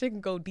 That shit can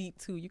go deep,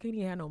 too. You can't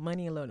even have no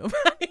money and love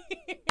nobody.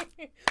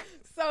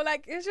 So,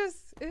 like, it's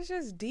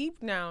just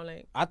deep now.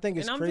 Like, I think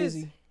it's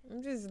crazy.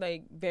 I'm just,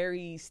 like,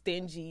 very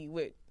stingy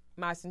with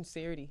my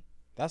sincerity.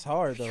 That's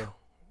hard, though.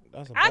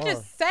 That's a I bar.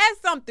 just said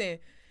something.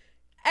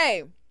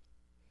 Hey.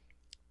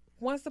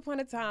 Once upon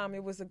a time,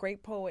 it was a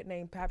great poet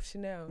named Pap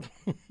Chanel.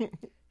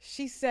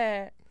 She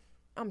said,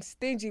 I'm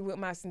stingy with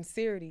my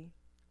sincerity.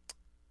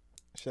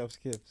 Chef's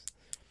kiss.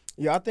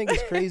 Yeah, I think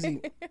it's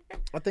crazy.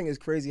 I think it's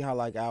crazy how,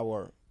 like,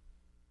 our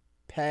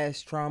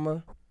past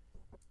trauma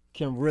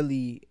can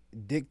really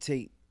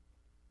dictate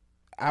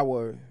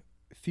our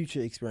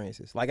future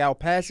experiences. Like, our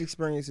past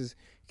experiences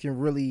can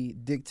really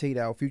dictate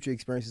our future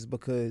experiences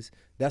because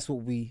that's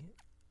what we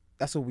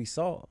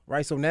saw,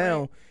 right? So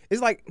now,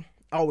 it's like...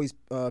 I always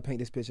paint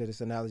this picture,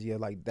 this analogy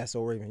of like That's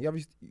So Raven.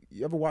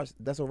 You ever watch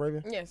That's So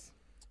Raven? Yes.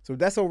 So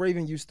That's So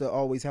Raven used to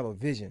always have a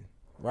vision,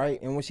 right?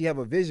 And when she have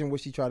a vision, what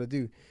she try to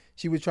do?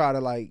 She would try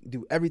to like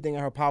do everything in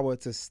her power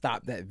to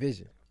stop that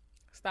vision.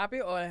 Stop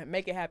it or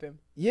make it happen.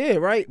 Yeah,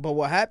 right. But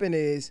what happened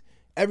is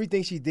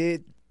everything she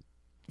did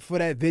for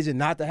that vision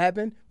not to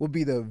happen would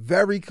be the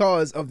very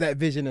cause of that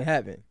vision to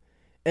happen.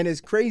 And it's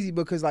crazy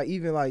because like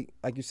even like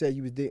you said,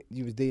 you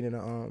was dating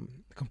a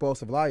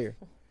compulsive liar.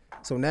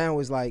 So now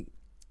it's like.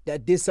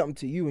 That did something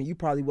to you and you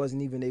probably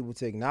wasn't even able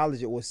to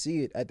acknowledge it or see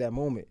it at that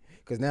moment.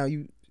 Because now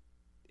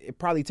it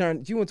probably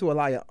turned you into a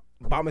liar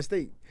by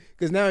mistake.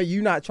 Because now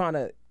you're not trying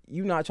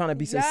to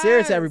be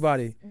sincere to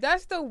everybody.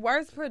 That's the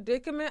worst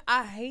predicament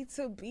I hate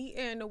to be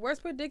in. The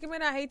worst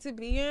predicament I hate to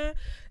be in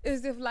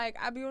is if like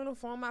I be on the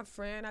phone with my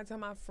friend, I tell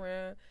my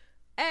friend,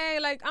 hey,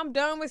 like I'm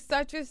done with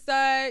such and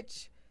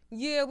such.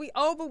 Yeah, we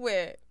over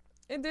with.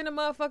 And then the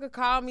motherfucker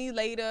call me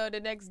later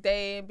the next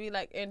day and be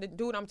like, and the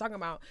dude I'm talking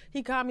about,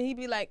 he called me, he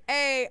be like,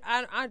 hey,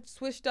 I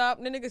switched up.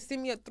 And the nigga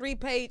send me a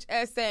 3-page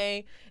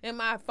essay in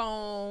my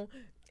phone.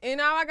 And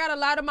now I got a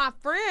lot of my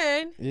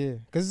friend. Yeah,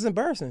 because it's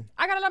embarrassing.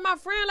 I got a lot of my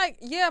friend like,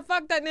 yeah,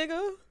 fuck that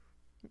nigga.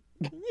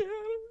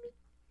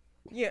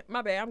 Yeah,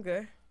 my bad, I'm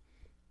good.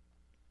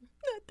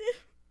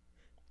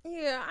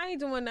 Nothing. Yeah, I ain't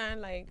doing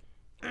nothing like,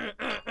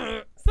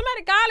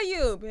 somebody calling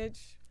you, bitch.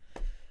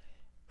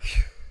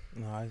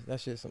 No, that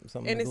shit's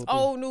something. And it's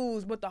old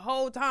news, but the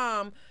whole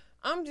time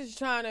I'm just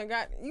trying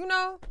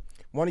to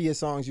One of your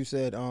songs you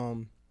said,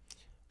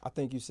 I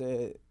think you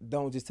said,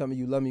 don't just tell me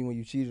you love me when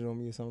you cheated on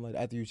me or something like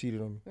that after you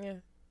cheated on me. Yeah.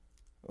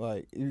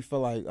 Like you feel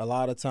like a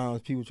lot of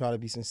times people try to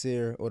be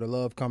sincere or the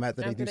love come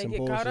after they do some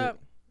bullshit.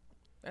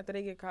 After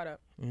they get caught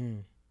up.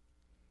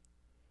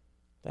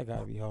 That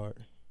gotta be hard.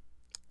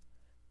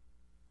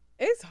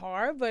 It's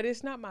hard, but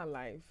it's not my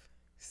life.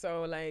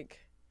 So like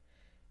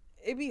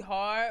it be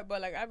hard, but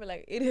like I be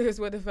like, it is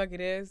what the fuck it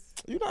is.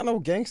 You not no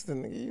gangster,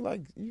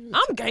 nigga.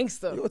 I'm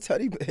gangster. You a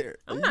teddy bear.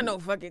 I'm not no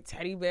fucking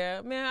teddy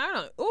bear, man. I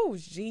don't. Oh,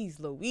 jeez,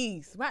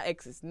 Louise. My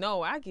exes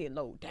know I get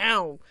low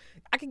down.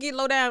 I can get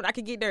low down. I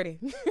can get dirty.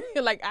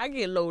 Like I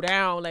get low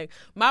down. Like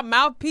my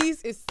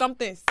mouthpiece is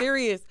something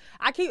serious.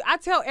 I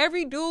tell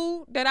every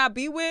dude that I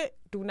be with,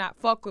 do not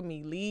fuck with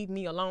me. Leave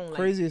me alone.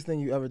 Craziest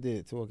thing you ever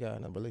did to a guy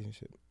in a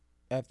relationship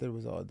after it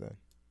was all done.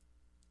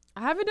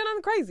 I haven't done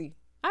nothing crazy.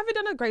 I haven't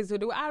done nothing crazy to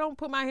do. I don't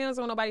put my hands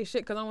on nobody's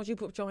shit because I don't want you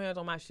to put your hands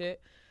on my shit.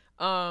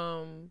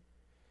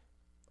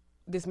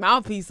 This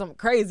mouthpiece, something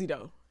crazy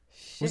though.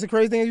 Shit. What's the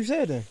crazy thing you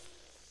said then?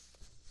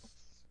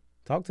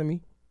 Talk to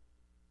me.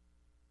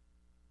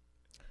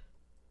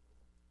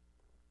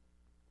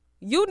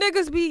 You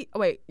niggas be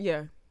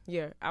yeah.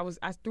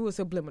 I threw a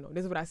subliminal.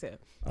 This is what I said.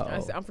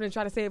 I'm finna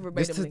try to say it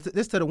verbatimly.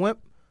 This to the wimp.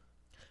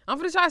 I'm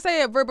finna try to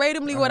say it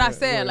verbatimly what I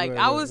said.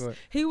 Right.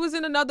 He was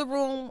in another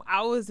room.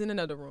 I was in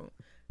another room.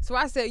 So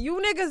I said, you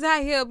niggas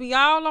out here be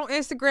all on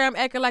Instagram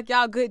acting like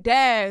y'all good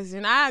dads,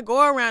 and I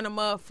go around a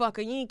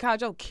motherfucker. You ain't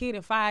called your kid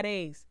in 5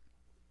 days.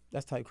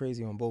 That's type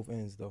crazy on both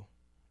ends though.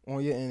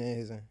 On your end and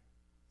his end.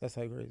 That's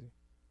type crazy.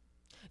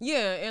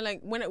 Yeah, and like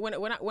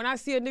when I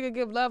see a nigga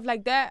give love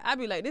like that, I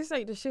be like, this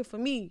ain't the shit for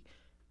me.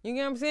 You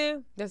get what I'm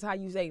saying? That's how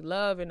you say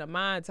love and the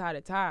mind tie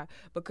to tie.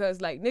 Because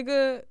like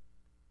nigga,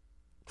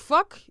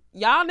 fuck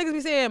y'all niggas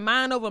be saying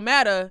mind over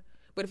matter.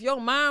 But if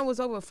your mind was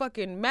over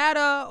fucking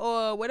matter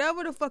or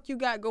whatever the fuck you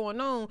got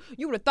going on,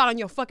 you would have thought on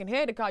your fucking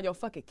head to call your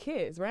fucking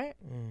kids, right?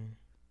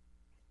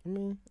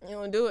 You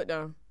don't do it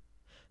though.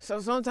 So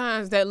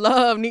sometimes that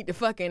love need to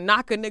fucking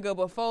knock a nigga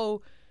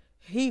before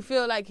he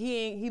feel like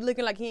he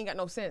looking like he ain't got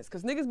no sense.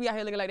 Cause niggas be out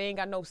here looking like they ain't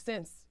got no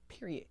sense,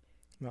 period.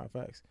 Nah,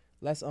 facts.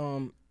 let's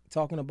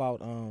talking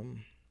about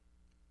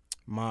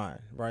mine,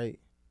 right?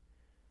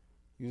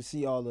 You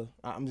see all the.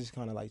 I'm just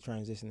kind of like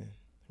transitioning,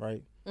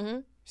 right?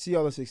 See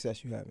all the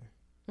success you having,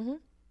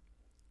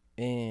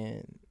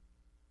 and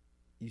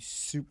you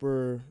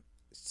super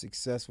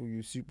successful.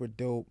 You super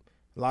dope.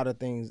 A lot of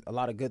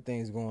good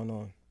things going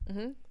on.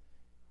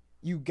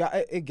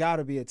 It got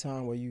to be a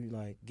time where you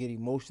like get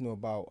emotional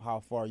about how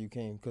far you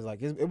came, because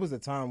like it was a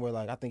time where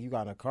like I think you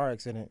got in a car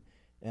accident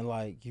and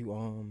like you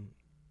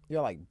had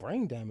like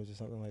brain damage or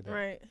something like that.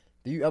 Right.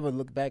 Do you ever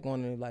look back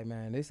on it like,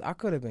 man, I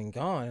could have been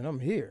gone and I'm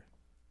here?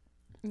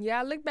 Yeah,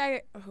 I look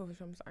back at,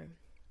 I'm sorry.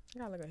 I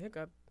got like a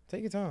hiccup.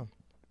 Take your time.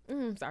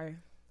 Sorry.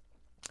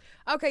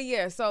 Okay,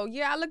 yeah. So,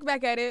 yeah, I look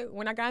back at it.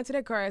 When I got into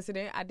that car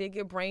accident, I did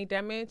get brain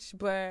damage,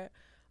 but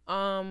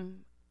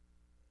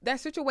that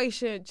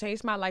situation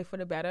changed my life for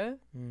the better.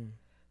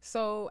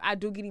 So I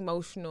do get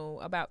emotional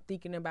about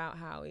thinking about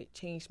how it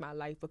changed my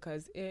life,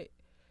 because it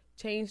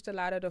changed a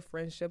lot of the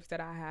friendships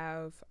that I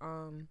have.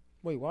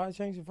 Wait, why it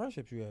changed the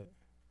friendships you had?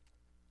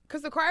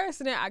 Because the car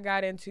accident I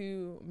got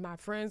into, my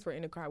friends were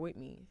in the car with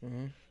me.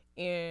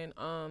 And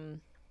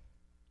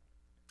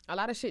a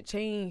lot of shit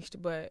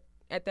changed, but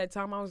at that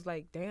time I was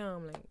like,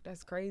 damn, like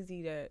that's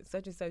crazy that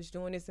such and such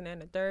doing this and that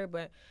and the third,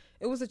 but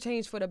it was a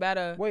change for the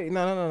better. Wait,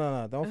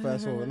 no. Don't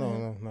fast forward.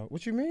 No.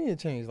 What you mean it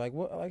changed? Like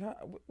what? Like how,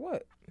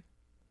 what?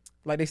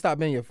 Like they stopped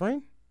being your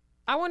friend?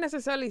 I won't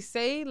necessarily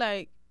say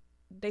like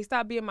they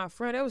stopped being my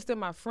friend. They was still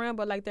my friend,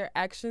 but like their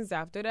actions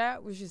after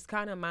that was just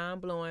kind of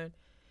mind blowing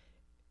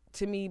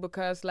to me,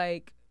 because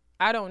like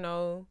I don't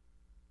know,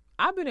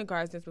 I've been in car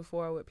accidents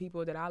before with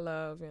people that I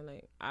love, and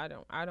like I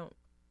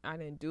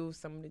didn't do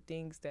some of the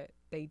things that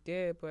they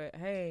did, but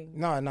hey.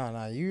 No.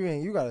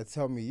 You gotta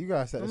tell me. You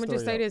gotta set the story. I'm gonna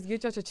just say this: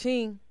 get your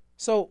cha-ching.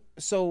 So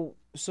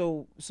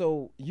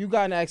you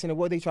got in an accident.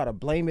 What, they try to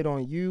blame it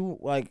on you?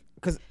 Like,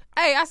 cause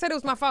hey, I said it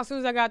was my fault as soon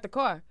as I got the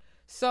car.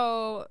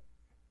 So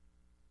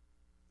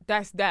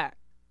that's that.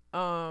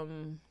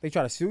 They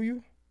try to sue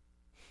you?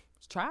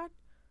 Tried.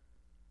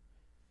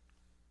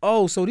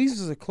 Oh, so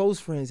these are close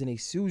friends and they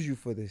sued you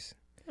for this.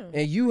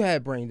 And you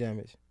had brain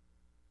damage.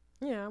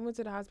 Yeah, I went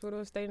to the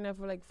hospital, stayed in there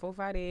for like 4 or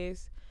 5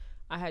 days.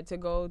 I had to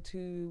go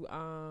to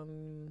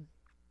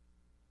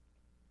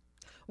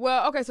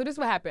well, okay, so this is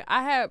what happened.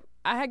 I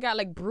had got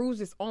like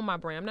bruises on my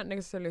brain. I'm not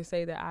necessarily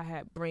say that I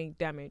had brain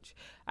damage.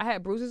 I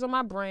had bruises on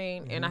my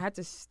brain, and I had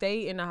to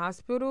stay in the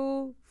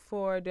hospital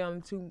for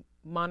them to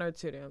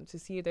monitor them to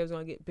see if they was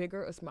going to get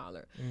bigger or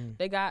smaller.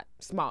 They got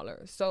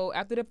smaller. So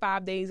after the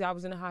 5 days I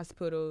was in the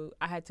hospital,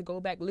 I had to go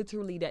back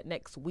literally that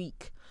next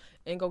week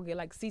and go get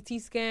like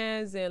CT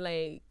scans, and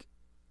like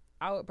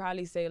I would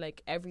probably say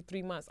like every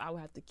 3 months I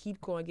would have to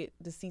keep going get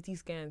the CT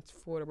scans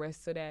for the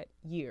rest of that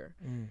year.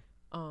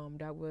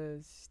 That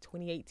was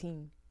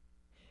 2018.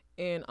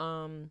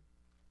 And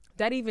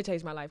that even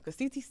changed my life, because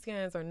CT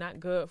scans are not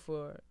good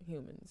for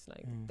humans.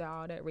 Like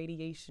all that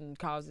radiation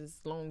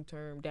causes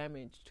long-term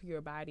damage to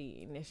your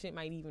body, and that shit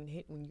might even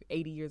hit when you're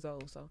 80 years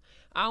old. So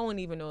I don't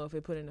even know if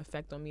it put an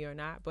effect on me or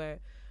not, but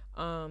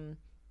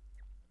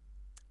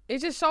it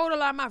just showed a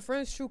lot of my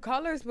friends' true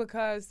colors,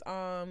 because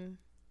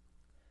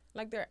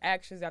like their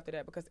actions after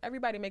that, because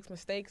everybody makes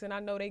mistakes, and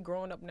I know they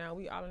growing up now.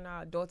 We all in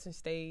our adulting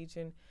stage,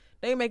 and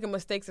they making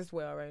mistakes as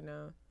well right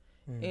now.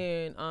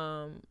 And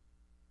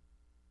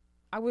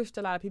I wished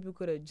a lot of people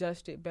could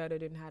adjust it better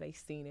than how they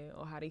seen it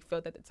or how they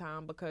felt at the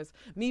time, because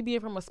me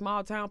being from a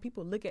small town,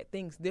 people look at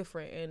things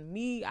different, and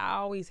me, I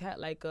always had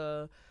like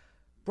a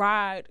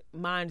broad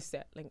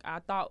mindset. Like I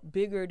thought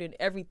bigger than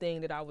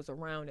everything that I was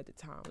around at the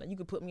time. Like you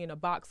could put me in a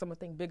box, I'm gonna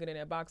think bigger than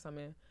that box I'm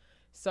in.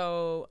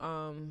 So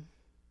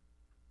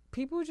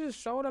people just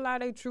showed a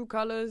lot of their true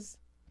colors.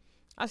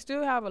 I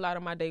still have a lot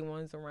of my day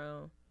ones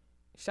around.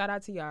 Shout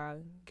out to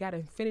y'all. Got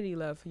infinity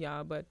love for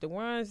y'all. But the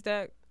ones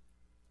that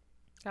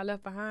got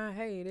left behind,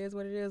 hey, it is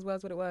what it is,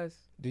 was what it was.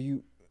 Do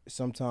you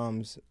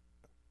sometimes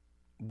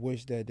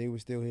wish that they were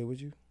still here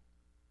with you?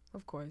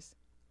 Of course.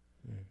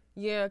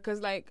 Yeah,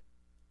 because like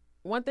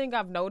one thing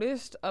I've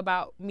noticed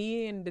about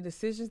me and the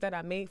decisions that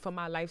I made for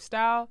my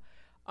lifestyle,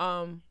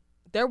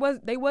 they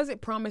wasn't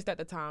promised at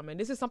the time, and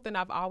this is something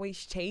I've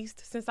always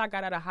chased since I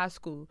got out of high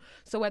school.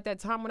 So at that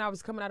time when I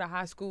was coming out of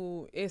high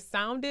school, it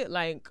sounded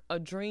like a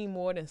dream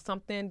more than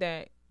something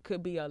that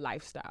could be a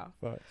lifestyle.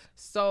 Right.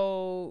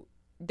 So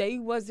they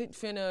wasn't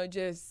finna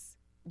just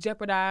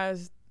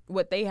jeopardize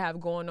what they have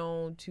going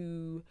on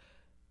to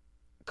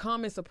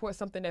come and support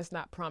something that's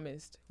not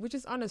promised, which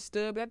is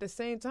understood, but at the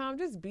same time,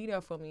 just be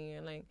there for me.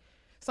 And like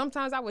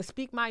sometimes I would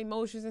speak my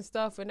emotions and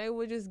stuff, and they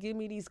would just give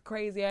me these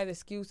crazy ass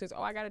excuses.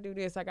 Oh, I gotta do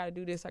this, I gotta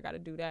do this, I gotta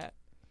do that.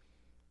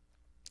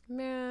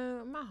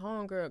 Man, my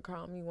homegirl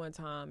called me one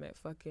time at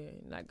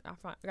fucking, like, I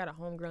got a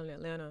homegirl in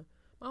Atlanta.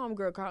 My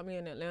homegirl called me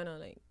in Atlanta,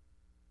 like,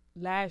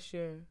 last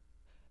year,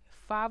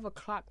 5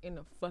 o'clock in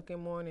the fucking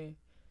morning.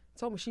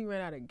 Told me she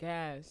ran out of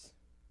gas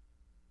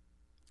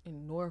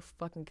in North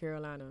fucking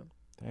Carolina.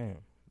 Damn,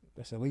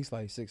 that's at least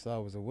like 6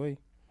 hours away.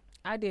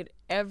 I did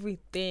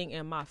everything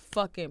in my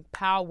fucking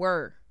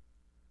power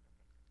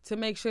to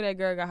make sure that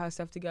girl got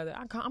herself together.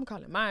 I'm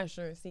calling my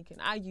insurance. See, can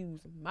I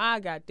use my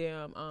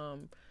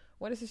goddamn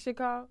what is this shit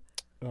called?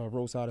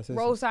 Roadside assistance.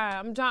 Roadside.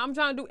 I'm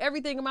trying to do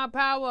everything in my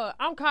power.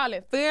 I'm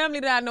calling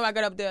family that I know I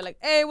got up there. Like,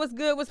 hey, what's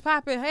good? What's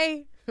popping?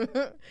 Hey.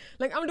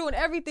 Like, I'm doing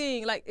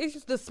everything. Like, it's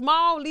just the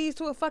small leads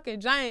to a fucking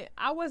giant.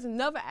 I was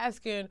never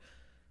asking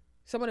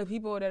some of the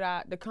people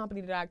the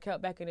company that I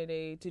kept back in the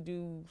day to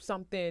do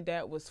something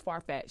that was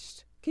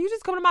far-fetched. Can you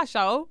just come to my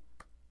show?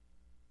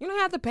 You don't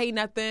have to pay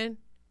nothing.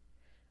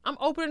 I'm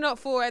opening up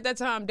for, at that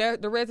time,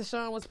 the Red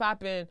Deshaun was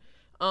popping.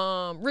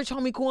 Rich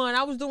Homie Quan,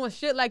 I was doing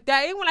shit like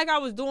that. It ain't like I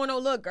was doing no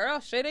little girl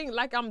shit. It ain't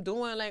like I'm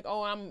doing like,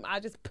 I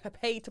just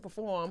paid to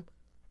perform.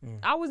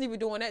 I wasn't even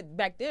doing that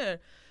back then.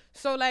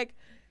 So like,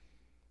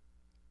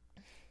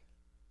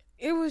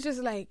 it was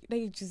just like,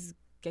 they just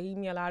gave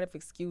me a lot of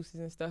excuses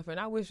and stuff. And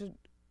I wish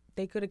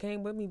they could have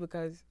came with me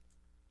because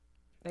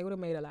they would have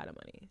made a lot of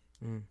money.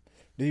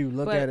 Do you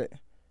look at it?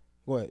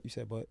 What? You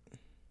said but?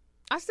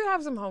 I still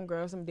have some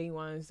homegirls, some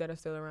D1s that are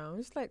still around.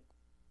 It's like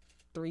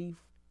three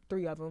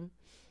of them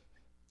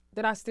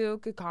that I still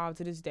could call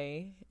to this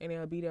day, and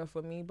they'll be there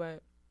for me.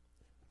 But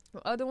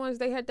the other ones,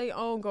 they had their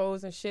own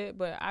goals and shit,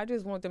 but I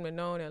just want them to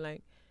know that,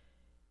 like,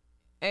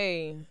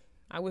 hey,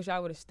 I wish I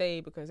would have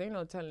stayed because ain't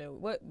no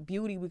telling what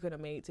beauty we could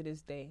have made to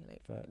this day.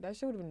 Like, that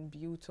shit would have been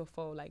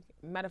beautiful. Like,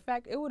 matter of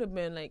fact, it would have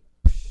been, like,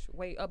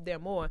 way up there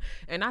more.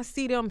 And I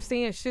see them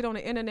saying shit on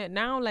the internet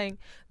now, like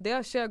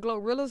they'll share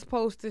Glorilla's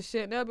posts and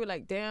shit, and they'll be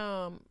like,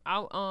 damn,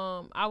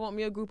 I want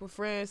me a group of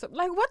friends.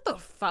 Like, what the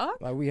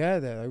fuck? Like, we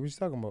had that. Like, what you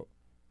talking about?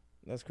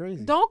 That's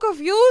crazy. Don't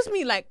confuse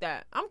me like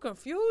that. I'm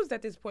confused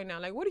at this point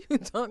now. Like, what are you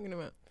talking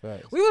about?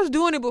 Facts. We was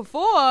doing it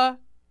before.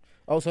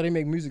 Oh, so they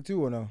make music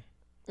too or no?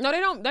 No, they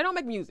don't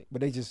make music.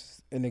 But they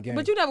just in the game.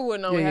 But you never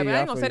would know what happened. I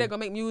ain't gonna say they're gonna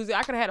make music.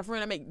 I could have had a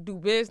friend that do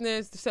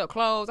business, to sell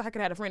clothes. I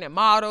could have had a friend that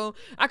model.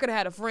 I could have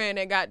had a friend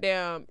that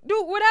goddamn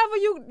do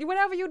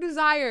whatever you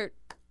desired.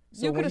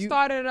 So you could have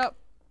started it up.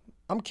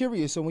 I'm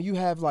curious. So when you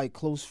have like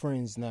close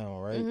friends now,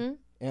 right? Mm-hmm.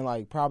 And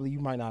like probably you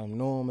might not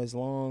know them as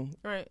long,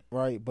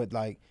 right? But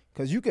like,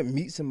 cause you can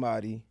meet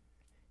somebody,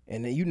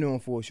 and then you know them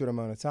for a short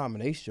amount of time,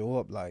 and they show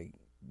up like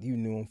you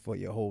knew them for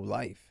your whole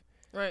life,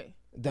 right?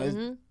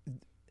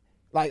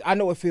 Like, I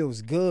know it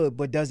feels good,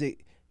 but does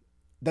it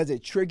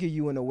trigger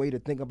you in a way to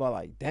think about,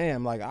 like,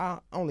 damn, like, I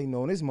only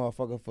known this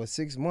motherfucker for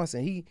 6 months,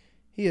 and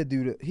he'll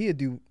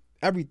do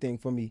everything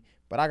for me,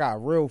 but I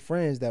got real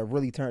friends that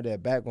really turned their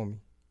back on me.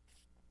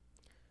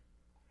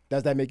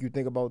 Does that make you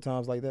think about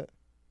times like that?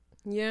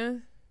 Yeah.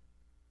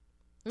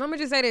 Let me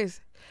just say this.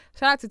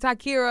 Shout out to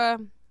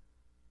Takira,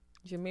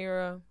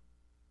 Jamira,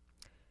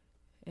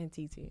 and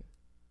TT.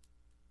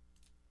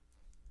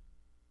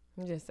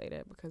 Let me just say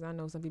that because I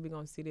know some people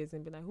going to see this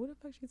and be like, who the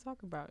fuck she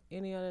talking about?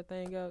 Any other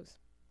thing else?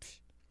 Psh.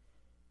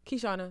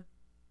 Keshana,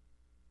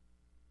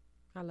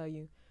 I love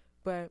you.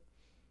 But,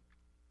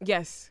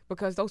 yes,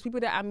 because those people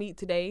that I meet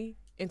today,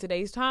 in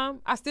today's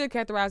time, I still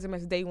characterize them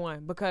as day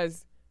one.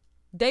 Because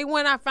day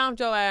one I found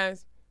your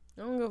ass,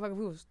 I don't give a fuck if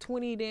it was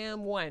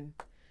 20-1.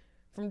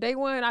 From day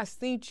one I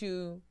seen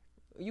you.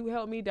 You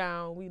held me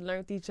down. We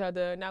learned each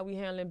other. Now we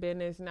handling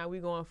business. Now we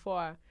going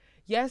far.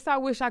 Yes, I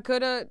wish I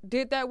could have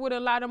did that with a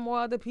lot of more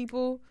other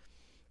people.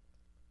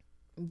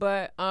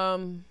 But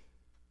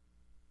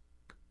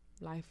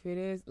life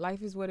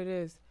is what it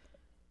is.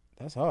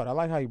 That's hard. I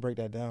like how you break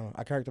that down.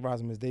 I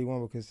characterize him as day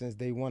one because since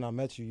day one I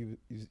met you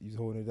was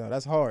holding it down.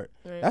 That's hard.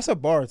 Right. That's a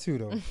bar too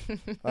though.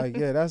 Like,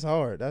 yeah, that's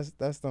hard.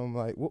 That's them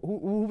like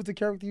who was the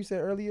character you said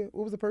earlier?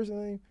 What was the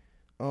person's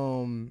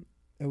name?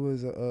 It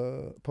was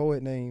a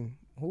poet named,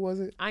 who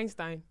was it?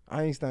 Einstein.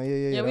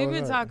 Yeah, we've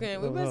been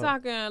talking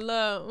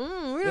love.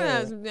 We done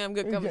had some damn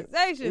good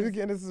conversations. We was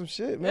getting into some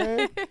shit,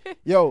 man.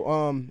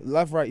 Yo,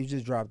 Left Right, you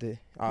just dropped it.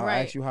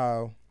 I asked you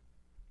how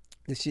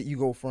the shit you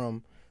go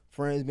from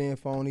friends being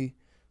phony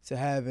to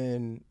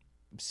having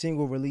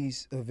single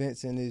release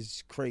events, and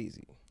it's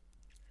crazy.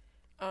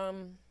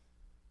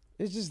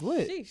 It's just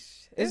lit.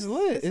 Sheesh. It's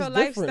lit. It's a different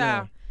lifestyle.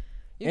 now.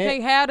 You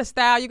can't have the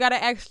style. You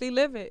gotta actually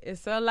live it.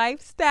 It's a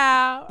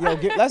lifestyle. Yo,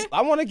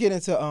 I want to get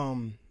into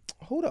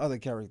who the other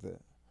character,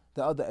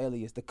 the other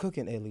alias, the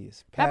cooking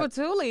alias,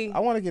 Papatuli. I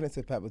want to get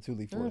into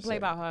Papatuli for a second. Play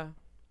about her.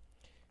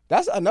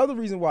 That's another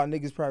reason why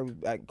niggas probably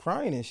like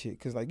crying and shit.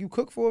 Cause like you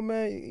cook for a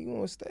man, you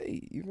want to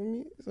stay. You feel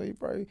me? So you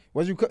probably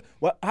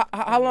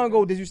how long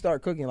ago did you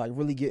start cooking? Like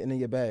really getting in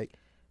your bag?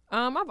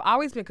 I've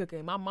always been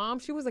cooking. My mom,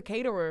 she was a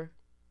caterer.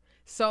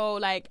 So,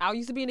 like, I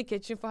used to be in the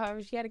kitchen for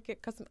her. She had to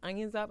cut some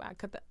onions up. I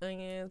cut the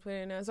onions, put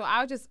it in there. So,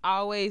 I've just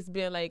always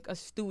been, like, a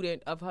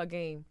student of her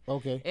game.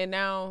 Okay. And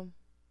now...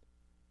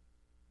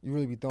 You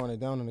really be throwing it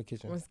down in the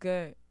kitchen. What's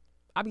good?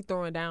 I be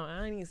throwing down.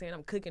 I ain't even saying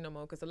I'm cooking no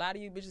more because a lot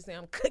of you bitches say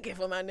I'm cooking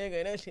for my nigga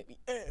and that shit be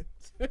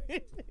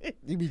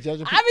You be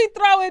judging people? I be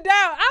throwing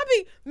down.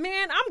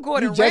 I'm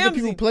Gordon Ramsay. You judging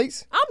people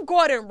plates? I'm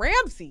Gordon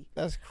Ramsay.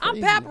 That's crazy.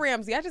 I'm Pap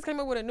Ramsay. I just came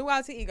up with a new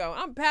alter ego.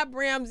 I'm Pap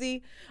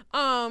Ramsay.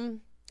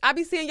 I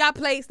be seeing y'all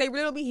plates. They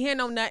really don't be hearing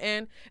on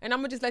nothing. And I'm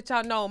going to just let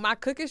y'all know, my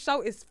cooking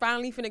show is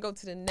finally finna go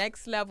to the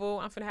next level.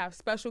 I'm finna have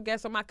special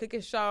guests on my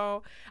cooking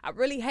show. I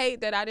really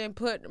hate that I didn't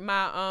put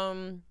my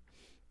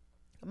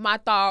my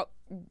thought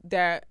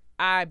that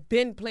I've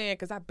been planning,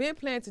 because I've been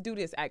planning to do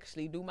this,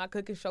 actually, do my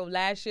cooking show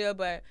last year,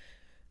 but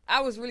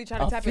I was really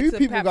trying to tap into a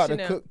few people got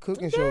Chanel. the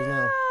cooking shows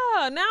now.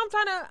 Yeah, now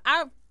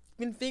I've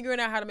been figuring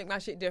out how to make my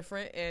shit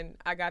different, and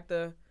I got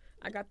the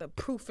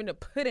proof in the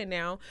pudding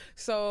now,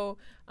 so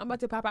I'm about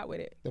to pop out with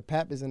it. The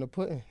pap is in the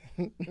pudding.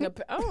 I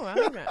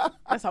don't know.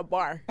 That's a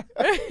bar.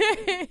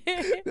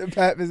 The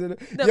pap is in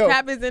the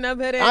pap is in the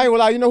pudding. I ain't gonna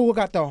lie, you know who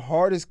got the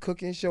hardest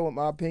cooking show in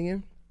my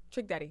opinion?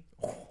 Trick Daddy.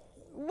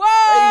 Whoa,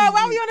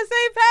 why we on the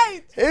same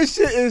page? His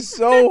shit is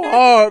so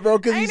hard, bro,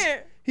 because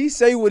he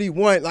say what he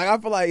want. Like, I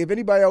feel like if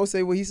anybody else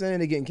say what he's saying,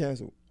 they getting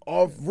canceled.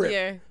 Off rip.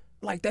 Yeah.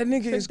 Like, that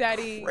nigga is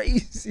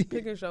crazy.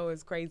 Cooking show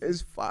is crazy.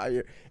 It's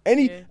fire.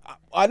 And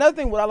another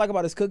thing what I like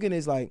about his cooking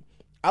is, like,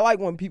 I like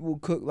when people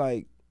cook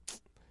like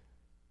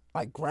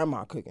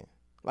grandma cooking.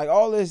 Like,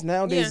 all this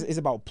nowadays is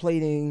about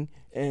plating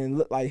and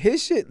look like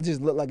his shit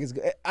just look like it's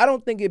good. I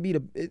don't think it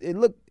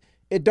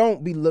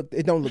don't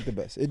look the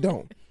best. It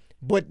don't.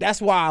 But that's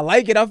why I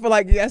like it. I feel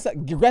like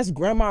that's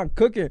grandma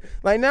cooking.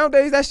 Like,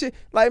 nowadays, that shit,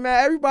 like,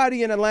 man,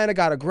 everybody in Atlanta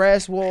got a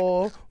grass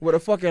wall with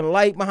a fucking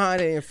light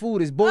behind it, and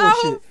food is bullshit.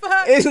 Oh,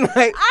 fuck. It's like, I'm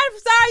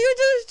sorry, you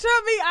just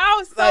tripped me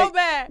out so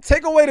bad.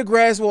 Take away the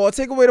grass wall,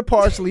 take away the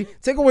parsley,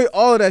 take away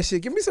all of that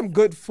shit. Give me some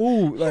good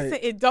food. Like,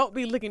 it don't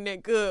be looking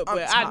that good,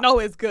 but I know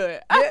it's good.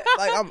 Yeah,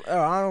 like,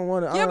 I don't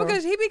want to. Yeah,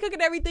 because he be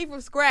cooking everything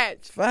from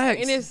scratch. Facts.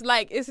 And it's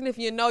like, it's an if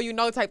you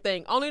know type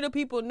thing. Only the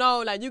people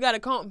know, like, you got to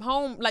come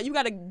home, like, you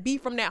got to be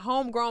from that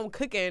homegrown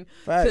cooking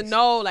to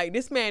know, like,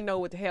 this man know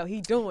what the hell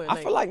he doing.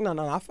 I feel like, no,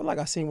 I feel like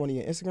I seen one of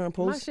your Instagram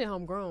posts. My shit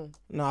homegrown.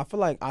 No, I feel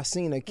like I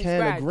seen a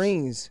can of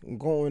greens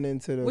going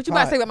into the What you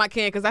about to say about my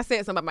can? Because I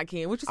said something about my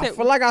can. What you said? I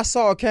feel like I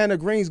saw a can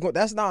of greens go.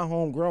 That's not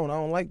homegrown. I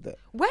don't like that.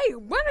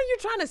 Wait, what are you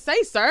trying to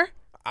say, sir?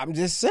 I'm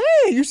just saying.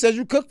 You said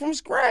you cook from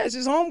scratch.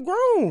 It's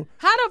homegrown.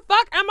 How the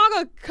fuck am I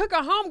gonna cook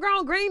a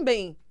homegrown green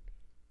bean?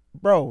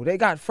 Bro, they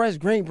got fresh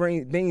green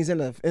beans in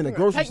the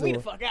grocery store. Take me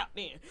the fuck out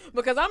then,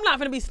 because I'm not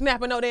gonna be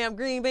snapping no damn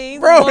green beans.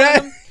 Bro,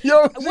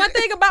 one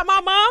thing about my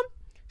mom,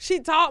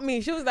 she taught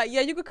me. She was like,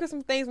 yeah, you could cook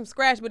some things from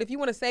scratch, but if you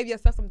want to save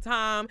yourself some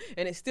time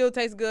and it still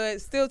tastes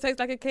good, still tastes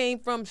like it came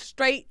from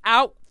straight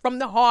out from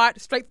the heart,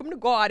 straight from the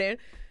garden,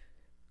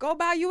 go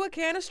buy you a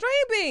can of string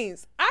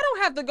beans. I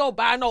don't have to go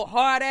buy no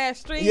hard ass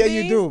string beans.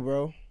 Yeah, you do,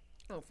 bro.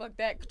 Oh, fuck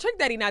that. Trick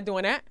Daddy not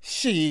doing that.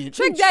 Shit.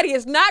 Trick Daddy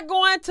is not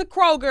going to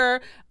Kroger,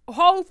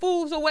 Whole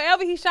Foods, or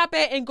wherever he shop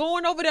at, and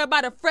going over there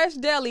by the fresh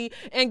deli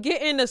and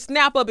getting the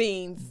snapper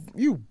beans.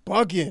 You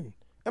bugging.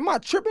 Am I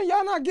tripping?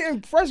 Y'all not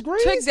getting fresh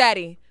greens? Trick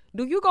Daddy,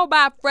 do you go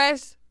buy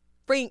fresh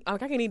green? Oh, I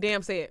can't even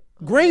damn say it.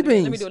 Green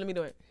beans. Let me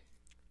do it.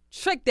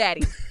 Trick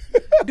Daddy,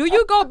 do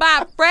you go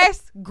buy fresh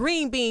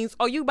green beans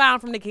or you buy them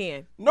from the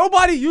can?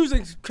 Nobody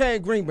using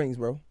canned green beans,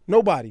 bro.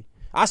 Nobody.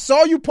 I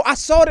saw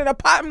it in a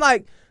pot. I'm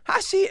like, how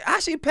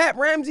she Pat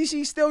Ramsey?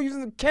 She's still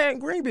using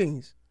canned green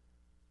beans.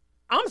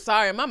 I'm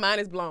sorry, my mind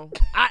is blown.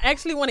 I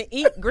actually want to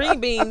eat green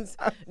beans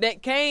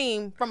that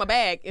came from a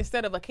bag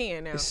instead of a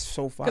can now. It's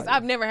so fire. Because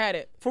I've never had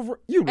it. For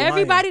you,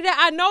 everybody that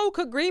I know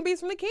cook green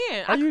beans from the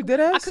can. Are you dead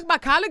ass? I cook my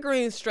collard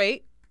greens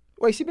straight.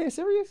 Wait, she being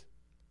serious?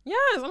 Yes,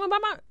 I'm gonna buy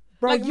my.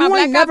 Bro, like you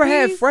ain't never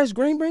had fresh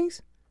green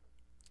beans?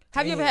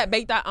 Have you ever had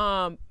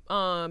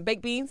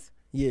baked beans?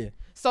 Yeah.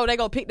 So they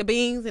go pick the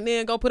beans and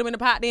then go put them in the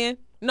pot. Then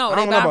no,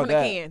 they buy them from the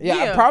can.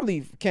 Yeah, I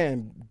probably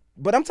can,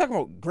 but I'm talking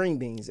about green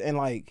beans and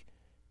like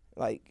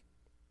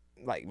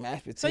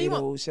mashed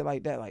potatoes, shit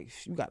like that. Like,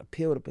 you gotta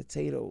peel the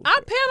potatoes. I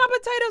peel my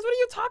potatoes. What are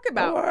you talking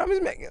about? I'm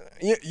just making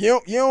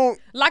you don't.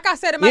 Like I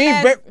said in my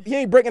you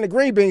ain't breaking the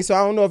green beans, so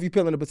I don't know if you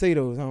peeling the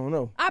potatoes. I don't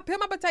know. I peel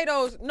my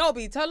potatoes.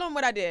 Nobi, tell them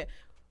what I did.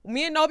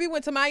 Me and Nobi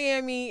went to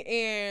Miami,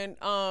 and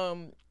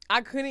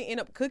I couldn't end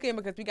up cooking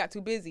because we got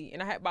too busy,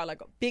 and I had bought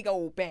like a big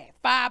old bag,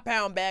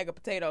 5-pound bag of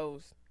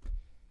potatoes.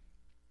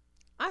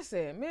 I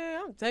said,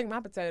 man, I'm taking my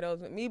potatoes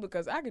with me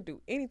because I could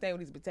do anything with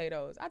these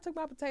potatoes. I took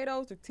my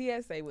potatoes to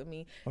TSA with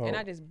me, and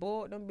I just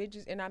boiled them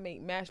bitches, and I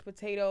made mashed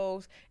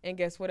potatoes, and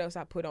guess what else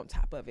I put on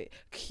top of it?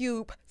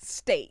 Cube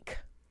steak.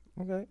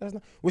 Okay, that's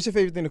not. What's your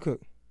favorite thing to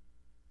cook?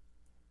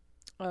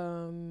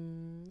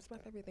 What's my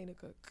favorite thing to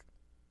cook?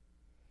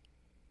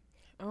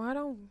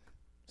 Oh,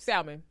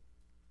 salmon.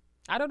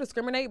 I don't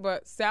discriminate,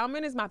 but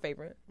salmon is my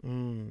favorite.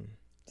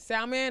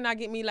 Salmon, I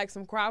get me like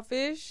some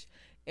crawfish,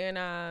 and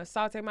I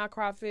saute my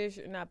crawfish,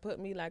 and I put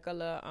me like a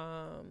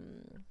little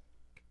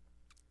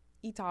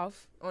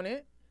eat-off on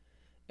it,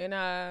 and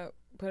I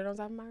put it on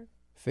top of my...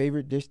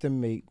 Favorite dish to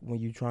make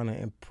when you trying to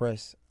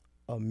impress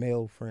a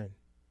male friend?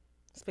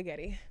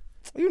 Spaghetti.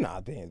 You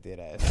not being dead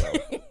ass,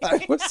 though.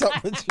 Like, what's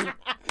up with you?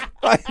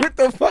 Like, what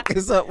the fuck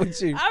is up with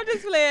you? I'm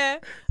just playing.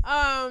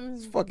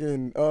 It's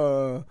fucking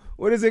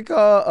what is it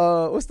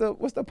called? What's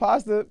the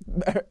pasta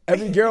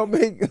every girl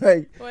make?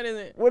 Like, what is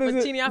it? What is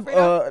Fettuccine it?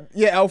 Alfredo?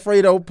 Yeah,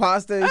 Alfredo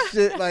pasta and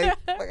shit. Like,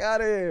 fuck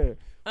out of here.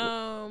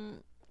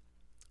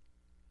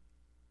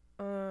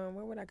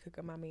 What would I cook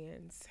on my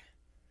man's?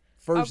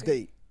 First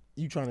date.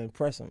 You trying to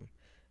impress him.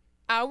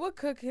 I would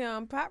cook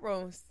him pot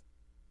roast.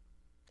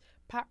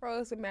 Pot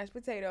roast with mashed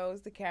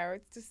potatoes, the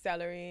carrots, the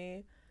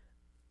celery.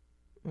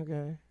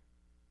 Okay.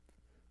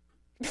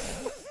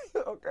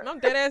 Okay. I'm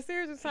dead ass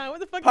serious this time. What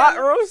the fuck? Pot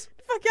roast? What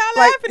the fuck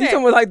y'all Like, laughing you at?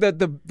 talking about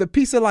like the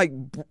piece of like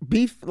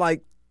beef,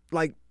 like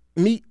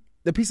meat,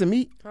 the piece of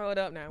meat? Hold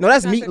up now. No,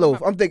 that's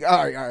meatloaf. I'm thinking,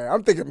 all right.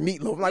 I'm thinking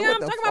meatloaf. Like, yeah, what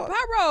I'm the talking fuck? about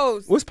pot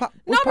roast. What's pot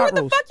What roast?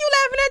 the fuck you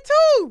laughing at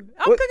too?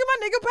 I'm What? cooking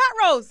my nigga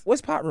pot roast.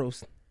 What's pot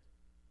roast?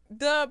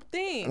 The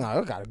thing.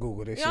 Nah, I gotta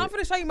Google this Yeah, shit. I'm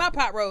finna show you my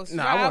pot roast.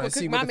 Nah, How I want to would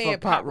see cook what my the man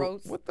fuck pot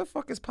roast. roast. What the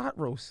fuck is pot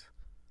roast?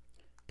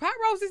 Pot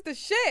roast is the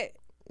shit.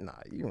 Nah,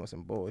 you want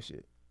some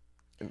bullshit.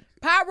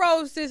 Pot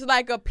roast is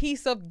like a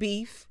piece of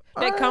beef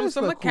that comes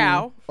from a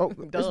cow. Oh,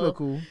 this look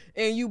cool.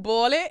 And you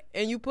boil it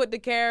and you put the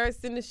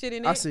carrots and the shit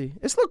in it. I see.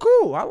 It's look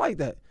cool. I like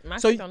that. My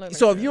So, shit don't look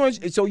so like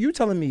if that. you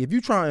telling me if you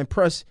try and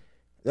impress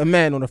a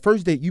man on the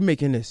first date, you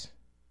making this?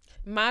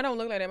 Mine don't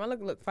look like that. Mine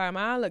look fine.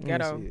 Mine look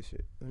ghetto. Let me see this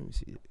shit. Let me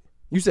see it.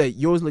 You say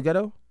yours look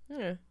ghetto?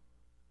 Yeah.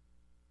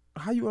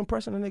 How you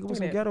impressing a nigga with Look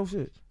some at ghetto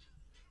shit?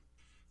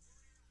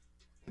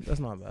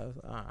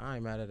 I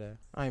ain't mad at that.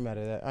 I ain't mad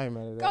at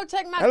that. Go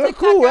check my That look TikTok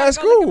cool. out. That's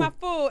Go look cool. at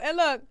my food. And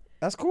look.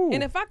 That's cool.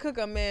 And if I cook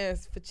a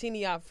man's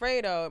fettuccine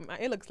alfredo,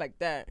 it looks like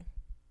that.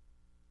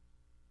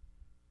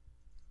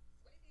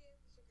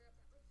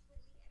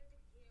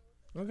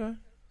 Okay.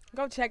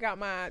 Go check out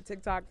my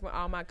TikTok for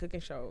all my cooking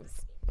shows.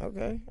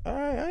 Okay. All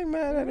right. I ain't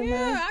mad at it,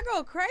 Yeah, man. I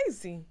go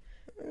crazy.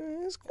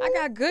 It's cool. I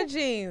got good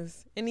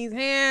genes in these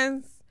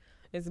hands.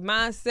 It's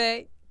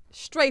mindset,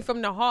 straight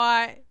from the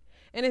heart.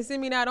 And it's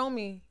in me, not on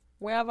me.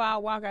 Wherever I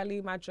walk, I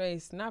leave my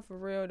trace. Not for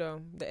real,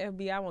 though. The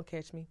FBI won't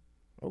catch me.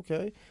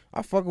 Okay.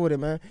 I fuck with it,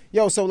 man.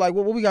 Yo, so like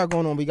what we got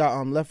going on? We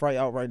got Left Right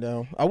out right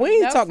now. We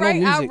ain't Left talk no Right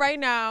music. out right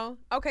now.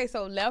 Okay,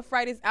 so Left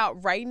Right is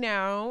out right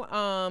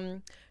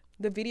now.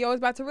 The video is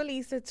about to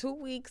release in 2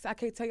 weeks. I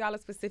can't tell y'all a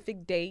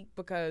specific date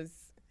because,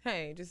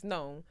 hey, just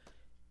know.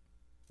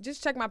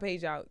 Just check my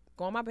page out.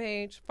 Go on my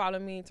page, follow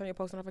me, turn your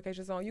post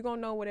notifications on. You're going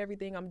to know what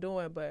everything I'm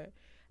doing. But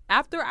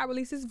after I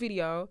release this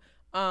video,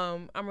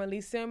 I'm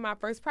releasing my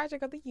first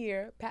project of the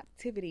year,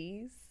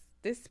 Paptivities,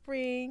 this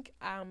spring.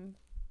 I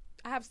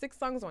have 6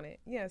 songs on it.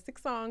 Yeah,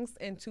 6 songs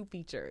and 2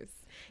 features.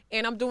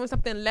 And I'm doing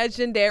something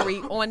legendary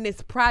on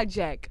this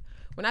project.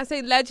 When I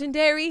say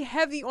legendary,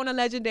 heavy on a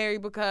legendary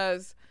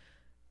because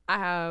I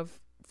have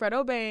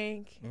Fredo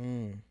Bank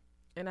and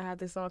I have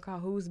this song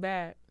called Who's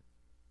Bad.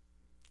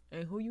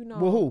 And who you know?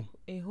 Well, who?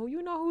 And who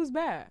you know who's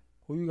bad?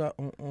 Who you got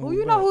on Who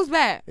you know who's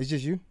bad? It's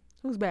just you?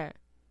 Who's bad?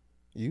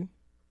 You?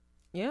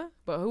 Yeah,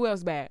 but who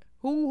else bad?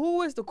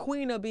 Who is the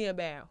queen of being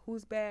bad?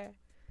 Who's bad?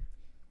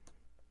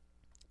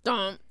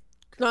 Dun,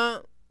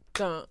 dun,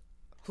 dun.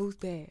 Who's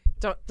bad?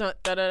 Dun, dun,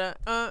 da, da,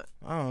 da,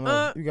 I don't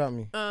know. You got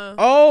me.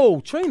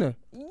 Trina.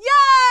 Yeah!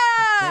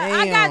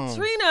 I got Damn.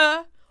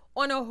 Trina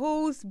on a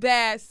Who's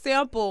Bad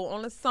sample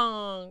on a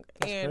song.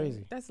 That's and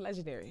crazy. That's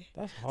legendary.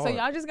 That's hard. So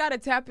y'all just gotta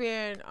tap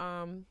in.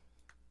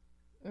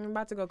 I'm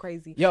about to go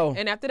crazy. Yo.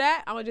 And after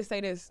that, I'm gonna just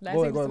say this. Last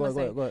Go thing ahead, I'm gonna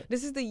say. go ahead.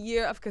 This is the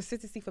year of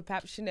consistency for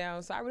Pap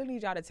Chanel. So I really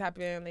need y'all to tap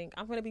in. Like,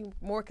 I'm gonna be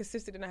more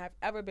consistent than I have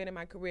ever been in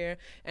my career.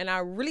 And I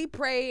really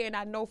pray, and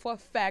I know for a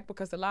fact,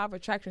 because the law of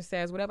attraction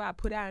says whatever I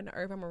put out in the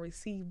earth, I'm gonna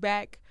receive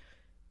back.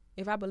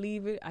 If I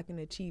believe it, I can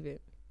achieve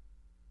it.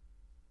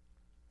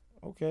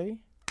 Okay.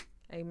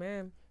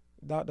 Amen.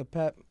 Dr.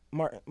 Pat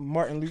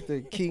Martin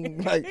Luther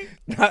King. Like,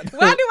 Why do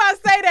I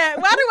say that?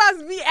 Why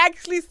do I be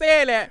actually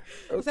saying that?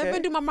 Okay. So I'm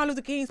gonna do my Martin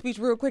Luther King speech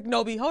real quick,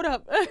 Nobi. Hold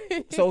up.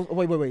 So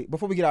wait.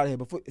 Before we get out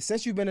of here,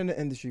 since you've been in the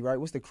industry, right?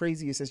 What's the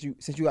craziest since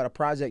you got a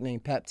project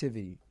named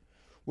Paptivity?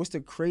 What's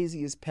the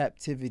craziest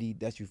Paptivity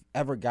that you've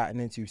ever gotten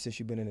into since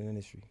you've been in the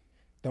industry?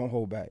 Don't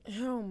hold back.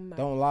 Oh my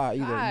Don't lie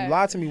either. God. You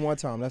lied to me one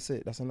time. That's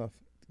it. That's enough.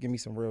 Give me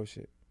some real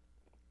shit.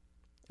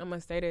 I'm gonna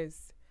say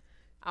this.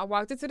 I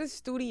walked into the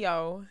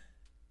studio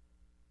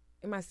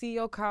and my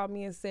CEO called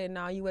me and said,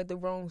 "Nah, you at the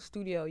wrong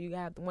studio. You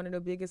have one of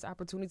the biggest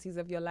opportunities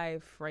of your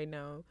life right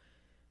now.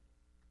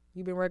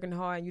 You've been working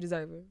hard and you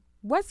deserve it."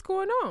 What's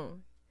going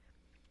on?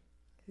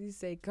 He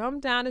said,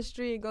 "Come down the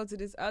street and go to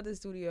this other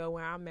studio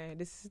where I'm at.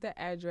 This is the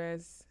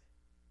address."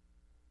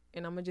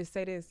 And I'm gonna just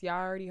say this. Y'all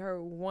already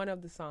heard one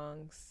of the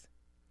songs.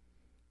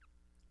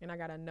 And I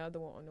got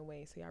another one on the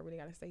way. So y'all really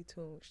gotta stay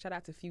tuned. Shout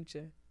out to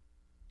Future.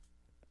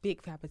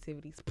 Big Fab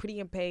activities. Pretty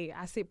and paid.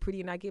 I sit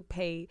pretty and I get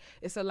paid.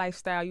 It's a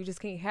lifestyle. You just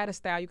can't have a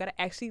style. You got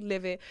to actually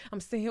live it. I'm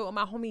sitting here with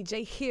my homie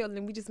Jay Hill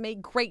and we just made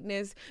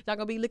greatness. Y'all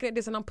going to be looking at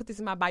this and I'm put this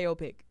in my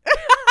biopic.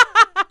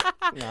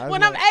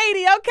 When I'm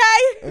 80, okay?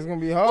 It's going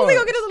to be Who hard. we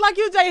going to get this like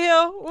you, Jay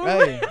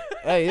Hill?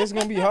 hey, it's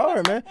going to be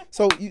hard, man.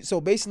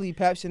 So basically,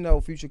 Pap Chanel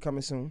Future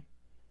coming soon.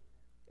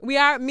 Me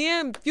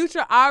and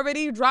Future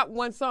already dropped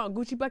one song.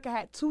 Gucci Bucket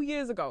had 2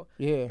 years ago.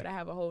 Yeah. But I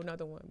have a whole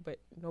nother one, but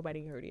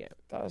nobody heard it yet.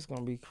 That's going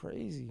to be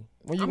crazy.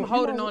 I'm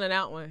holding on to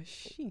that one.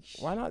 Sheesh.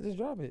 Why not just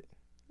drop it?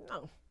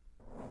 No.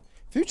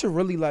 Future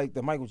really like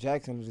the Michael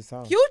Jackson of his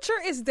time. Future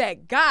is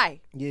that guy.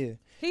 Yeah.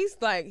 He's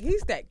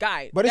that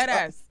guy. But that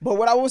ass. But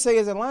what I will say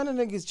is Atlanta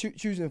niggas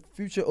choosing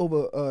Future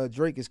over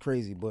Drake is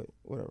crazy, but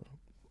whatever.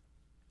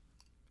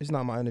 It's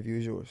not my interview,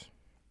 it's yours.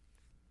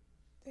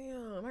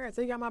 Damn, I gotta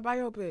take out my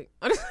biopic.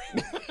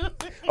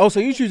 Oh, so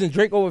you choosing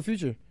Drake over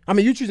Future? I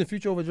mean, you choosing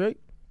Future over Drake?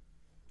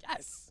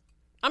 Yes.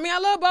 I mean, I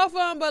love both of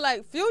them, but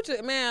like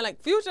Future, man,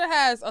 like Future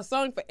has a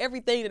song for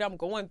everything that I'm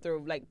going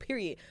through, like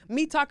period.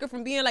 Me talking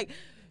from being like,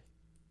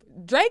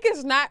 Drake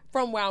is not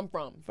from where I'm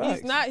from.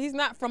 Facts. He's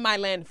not from my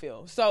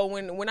landfill. So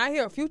when I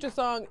hear a Future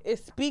song,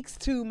 it speaks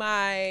to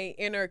my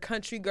inner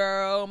country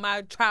girl,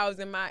 my trials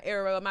in my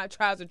era, my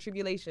trials and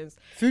tribulations.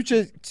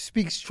 Future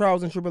speaks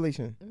trials and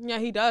tribulation. Yeah,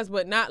 he does,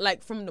 but not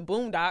like from the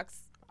boondocks.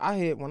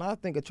 When I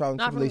think of trials and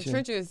Not tribulation, from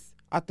the trenches.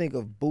 I think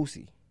of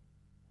Boosie,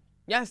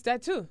 Yes,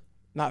 that too.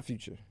 not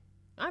Future.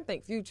 I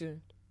think Future.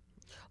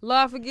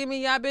 Lord, forgive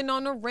me, I've been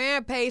on the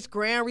rampage,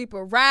 Grand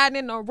Reaper, riding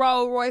in a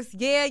Rolls Royce,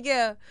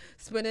 yeah.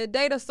 Spend a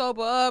day to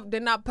sober up,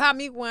 then I pop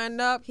me one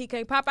up. He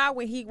can't pop out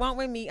when he want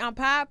with me, I'm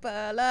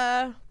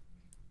popular.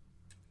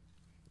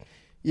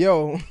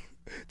 Yo,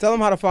 tell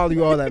them how to follow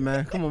you, all that,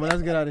 man. Come on, man,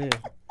 let's get out of here.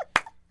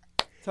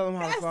 Tell them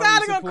how to That follow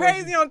sounded you. go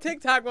crazy on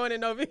TikTok on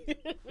it over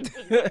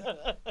here.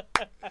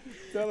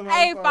 Tell them how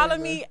Hey, to follow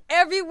you, me man.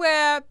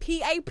 everywhere,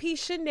 PAP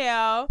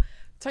Chanel.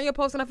 Turn your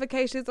post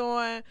notifications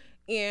on.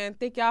 And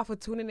thank y'all for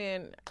tuning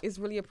in. It's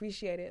really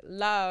appreciated.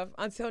 Love.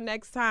 Until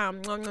next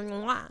time. Mwah, mwah,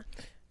 mwah,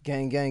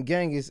 mwah.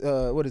 Gang is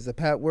what is the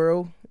Pat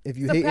World? If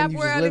you The hating, Pap you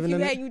just world, if living you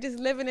in hate, it. you just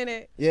living in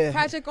it. Yeah.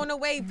 Project on the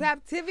way.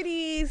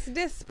 Activities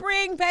this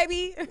spring,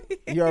 baby.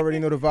 You already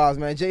know the vibes,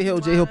 man. J Hill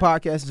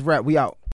Podcast is rap. We out.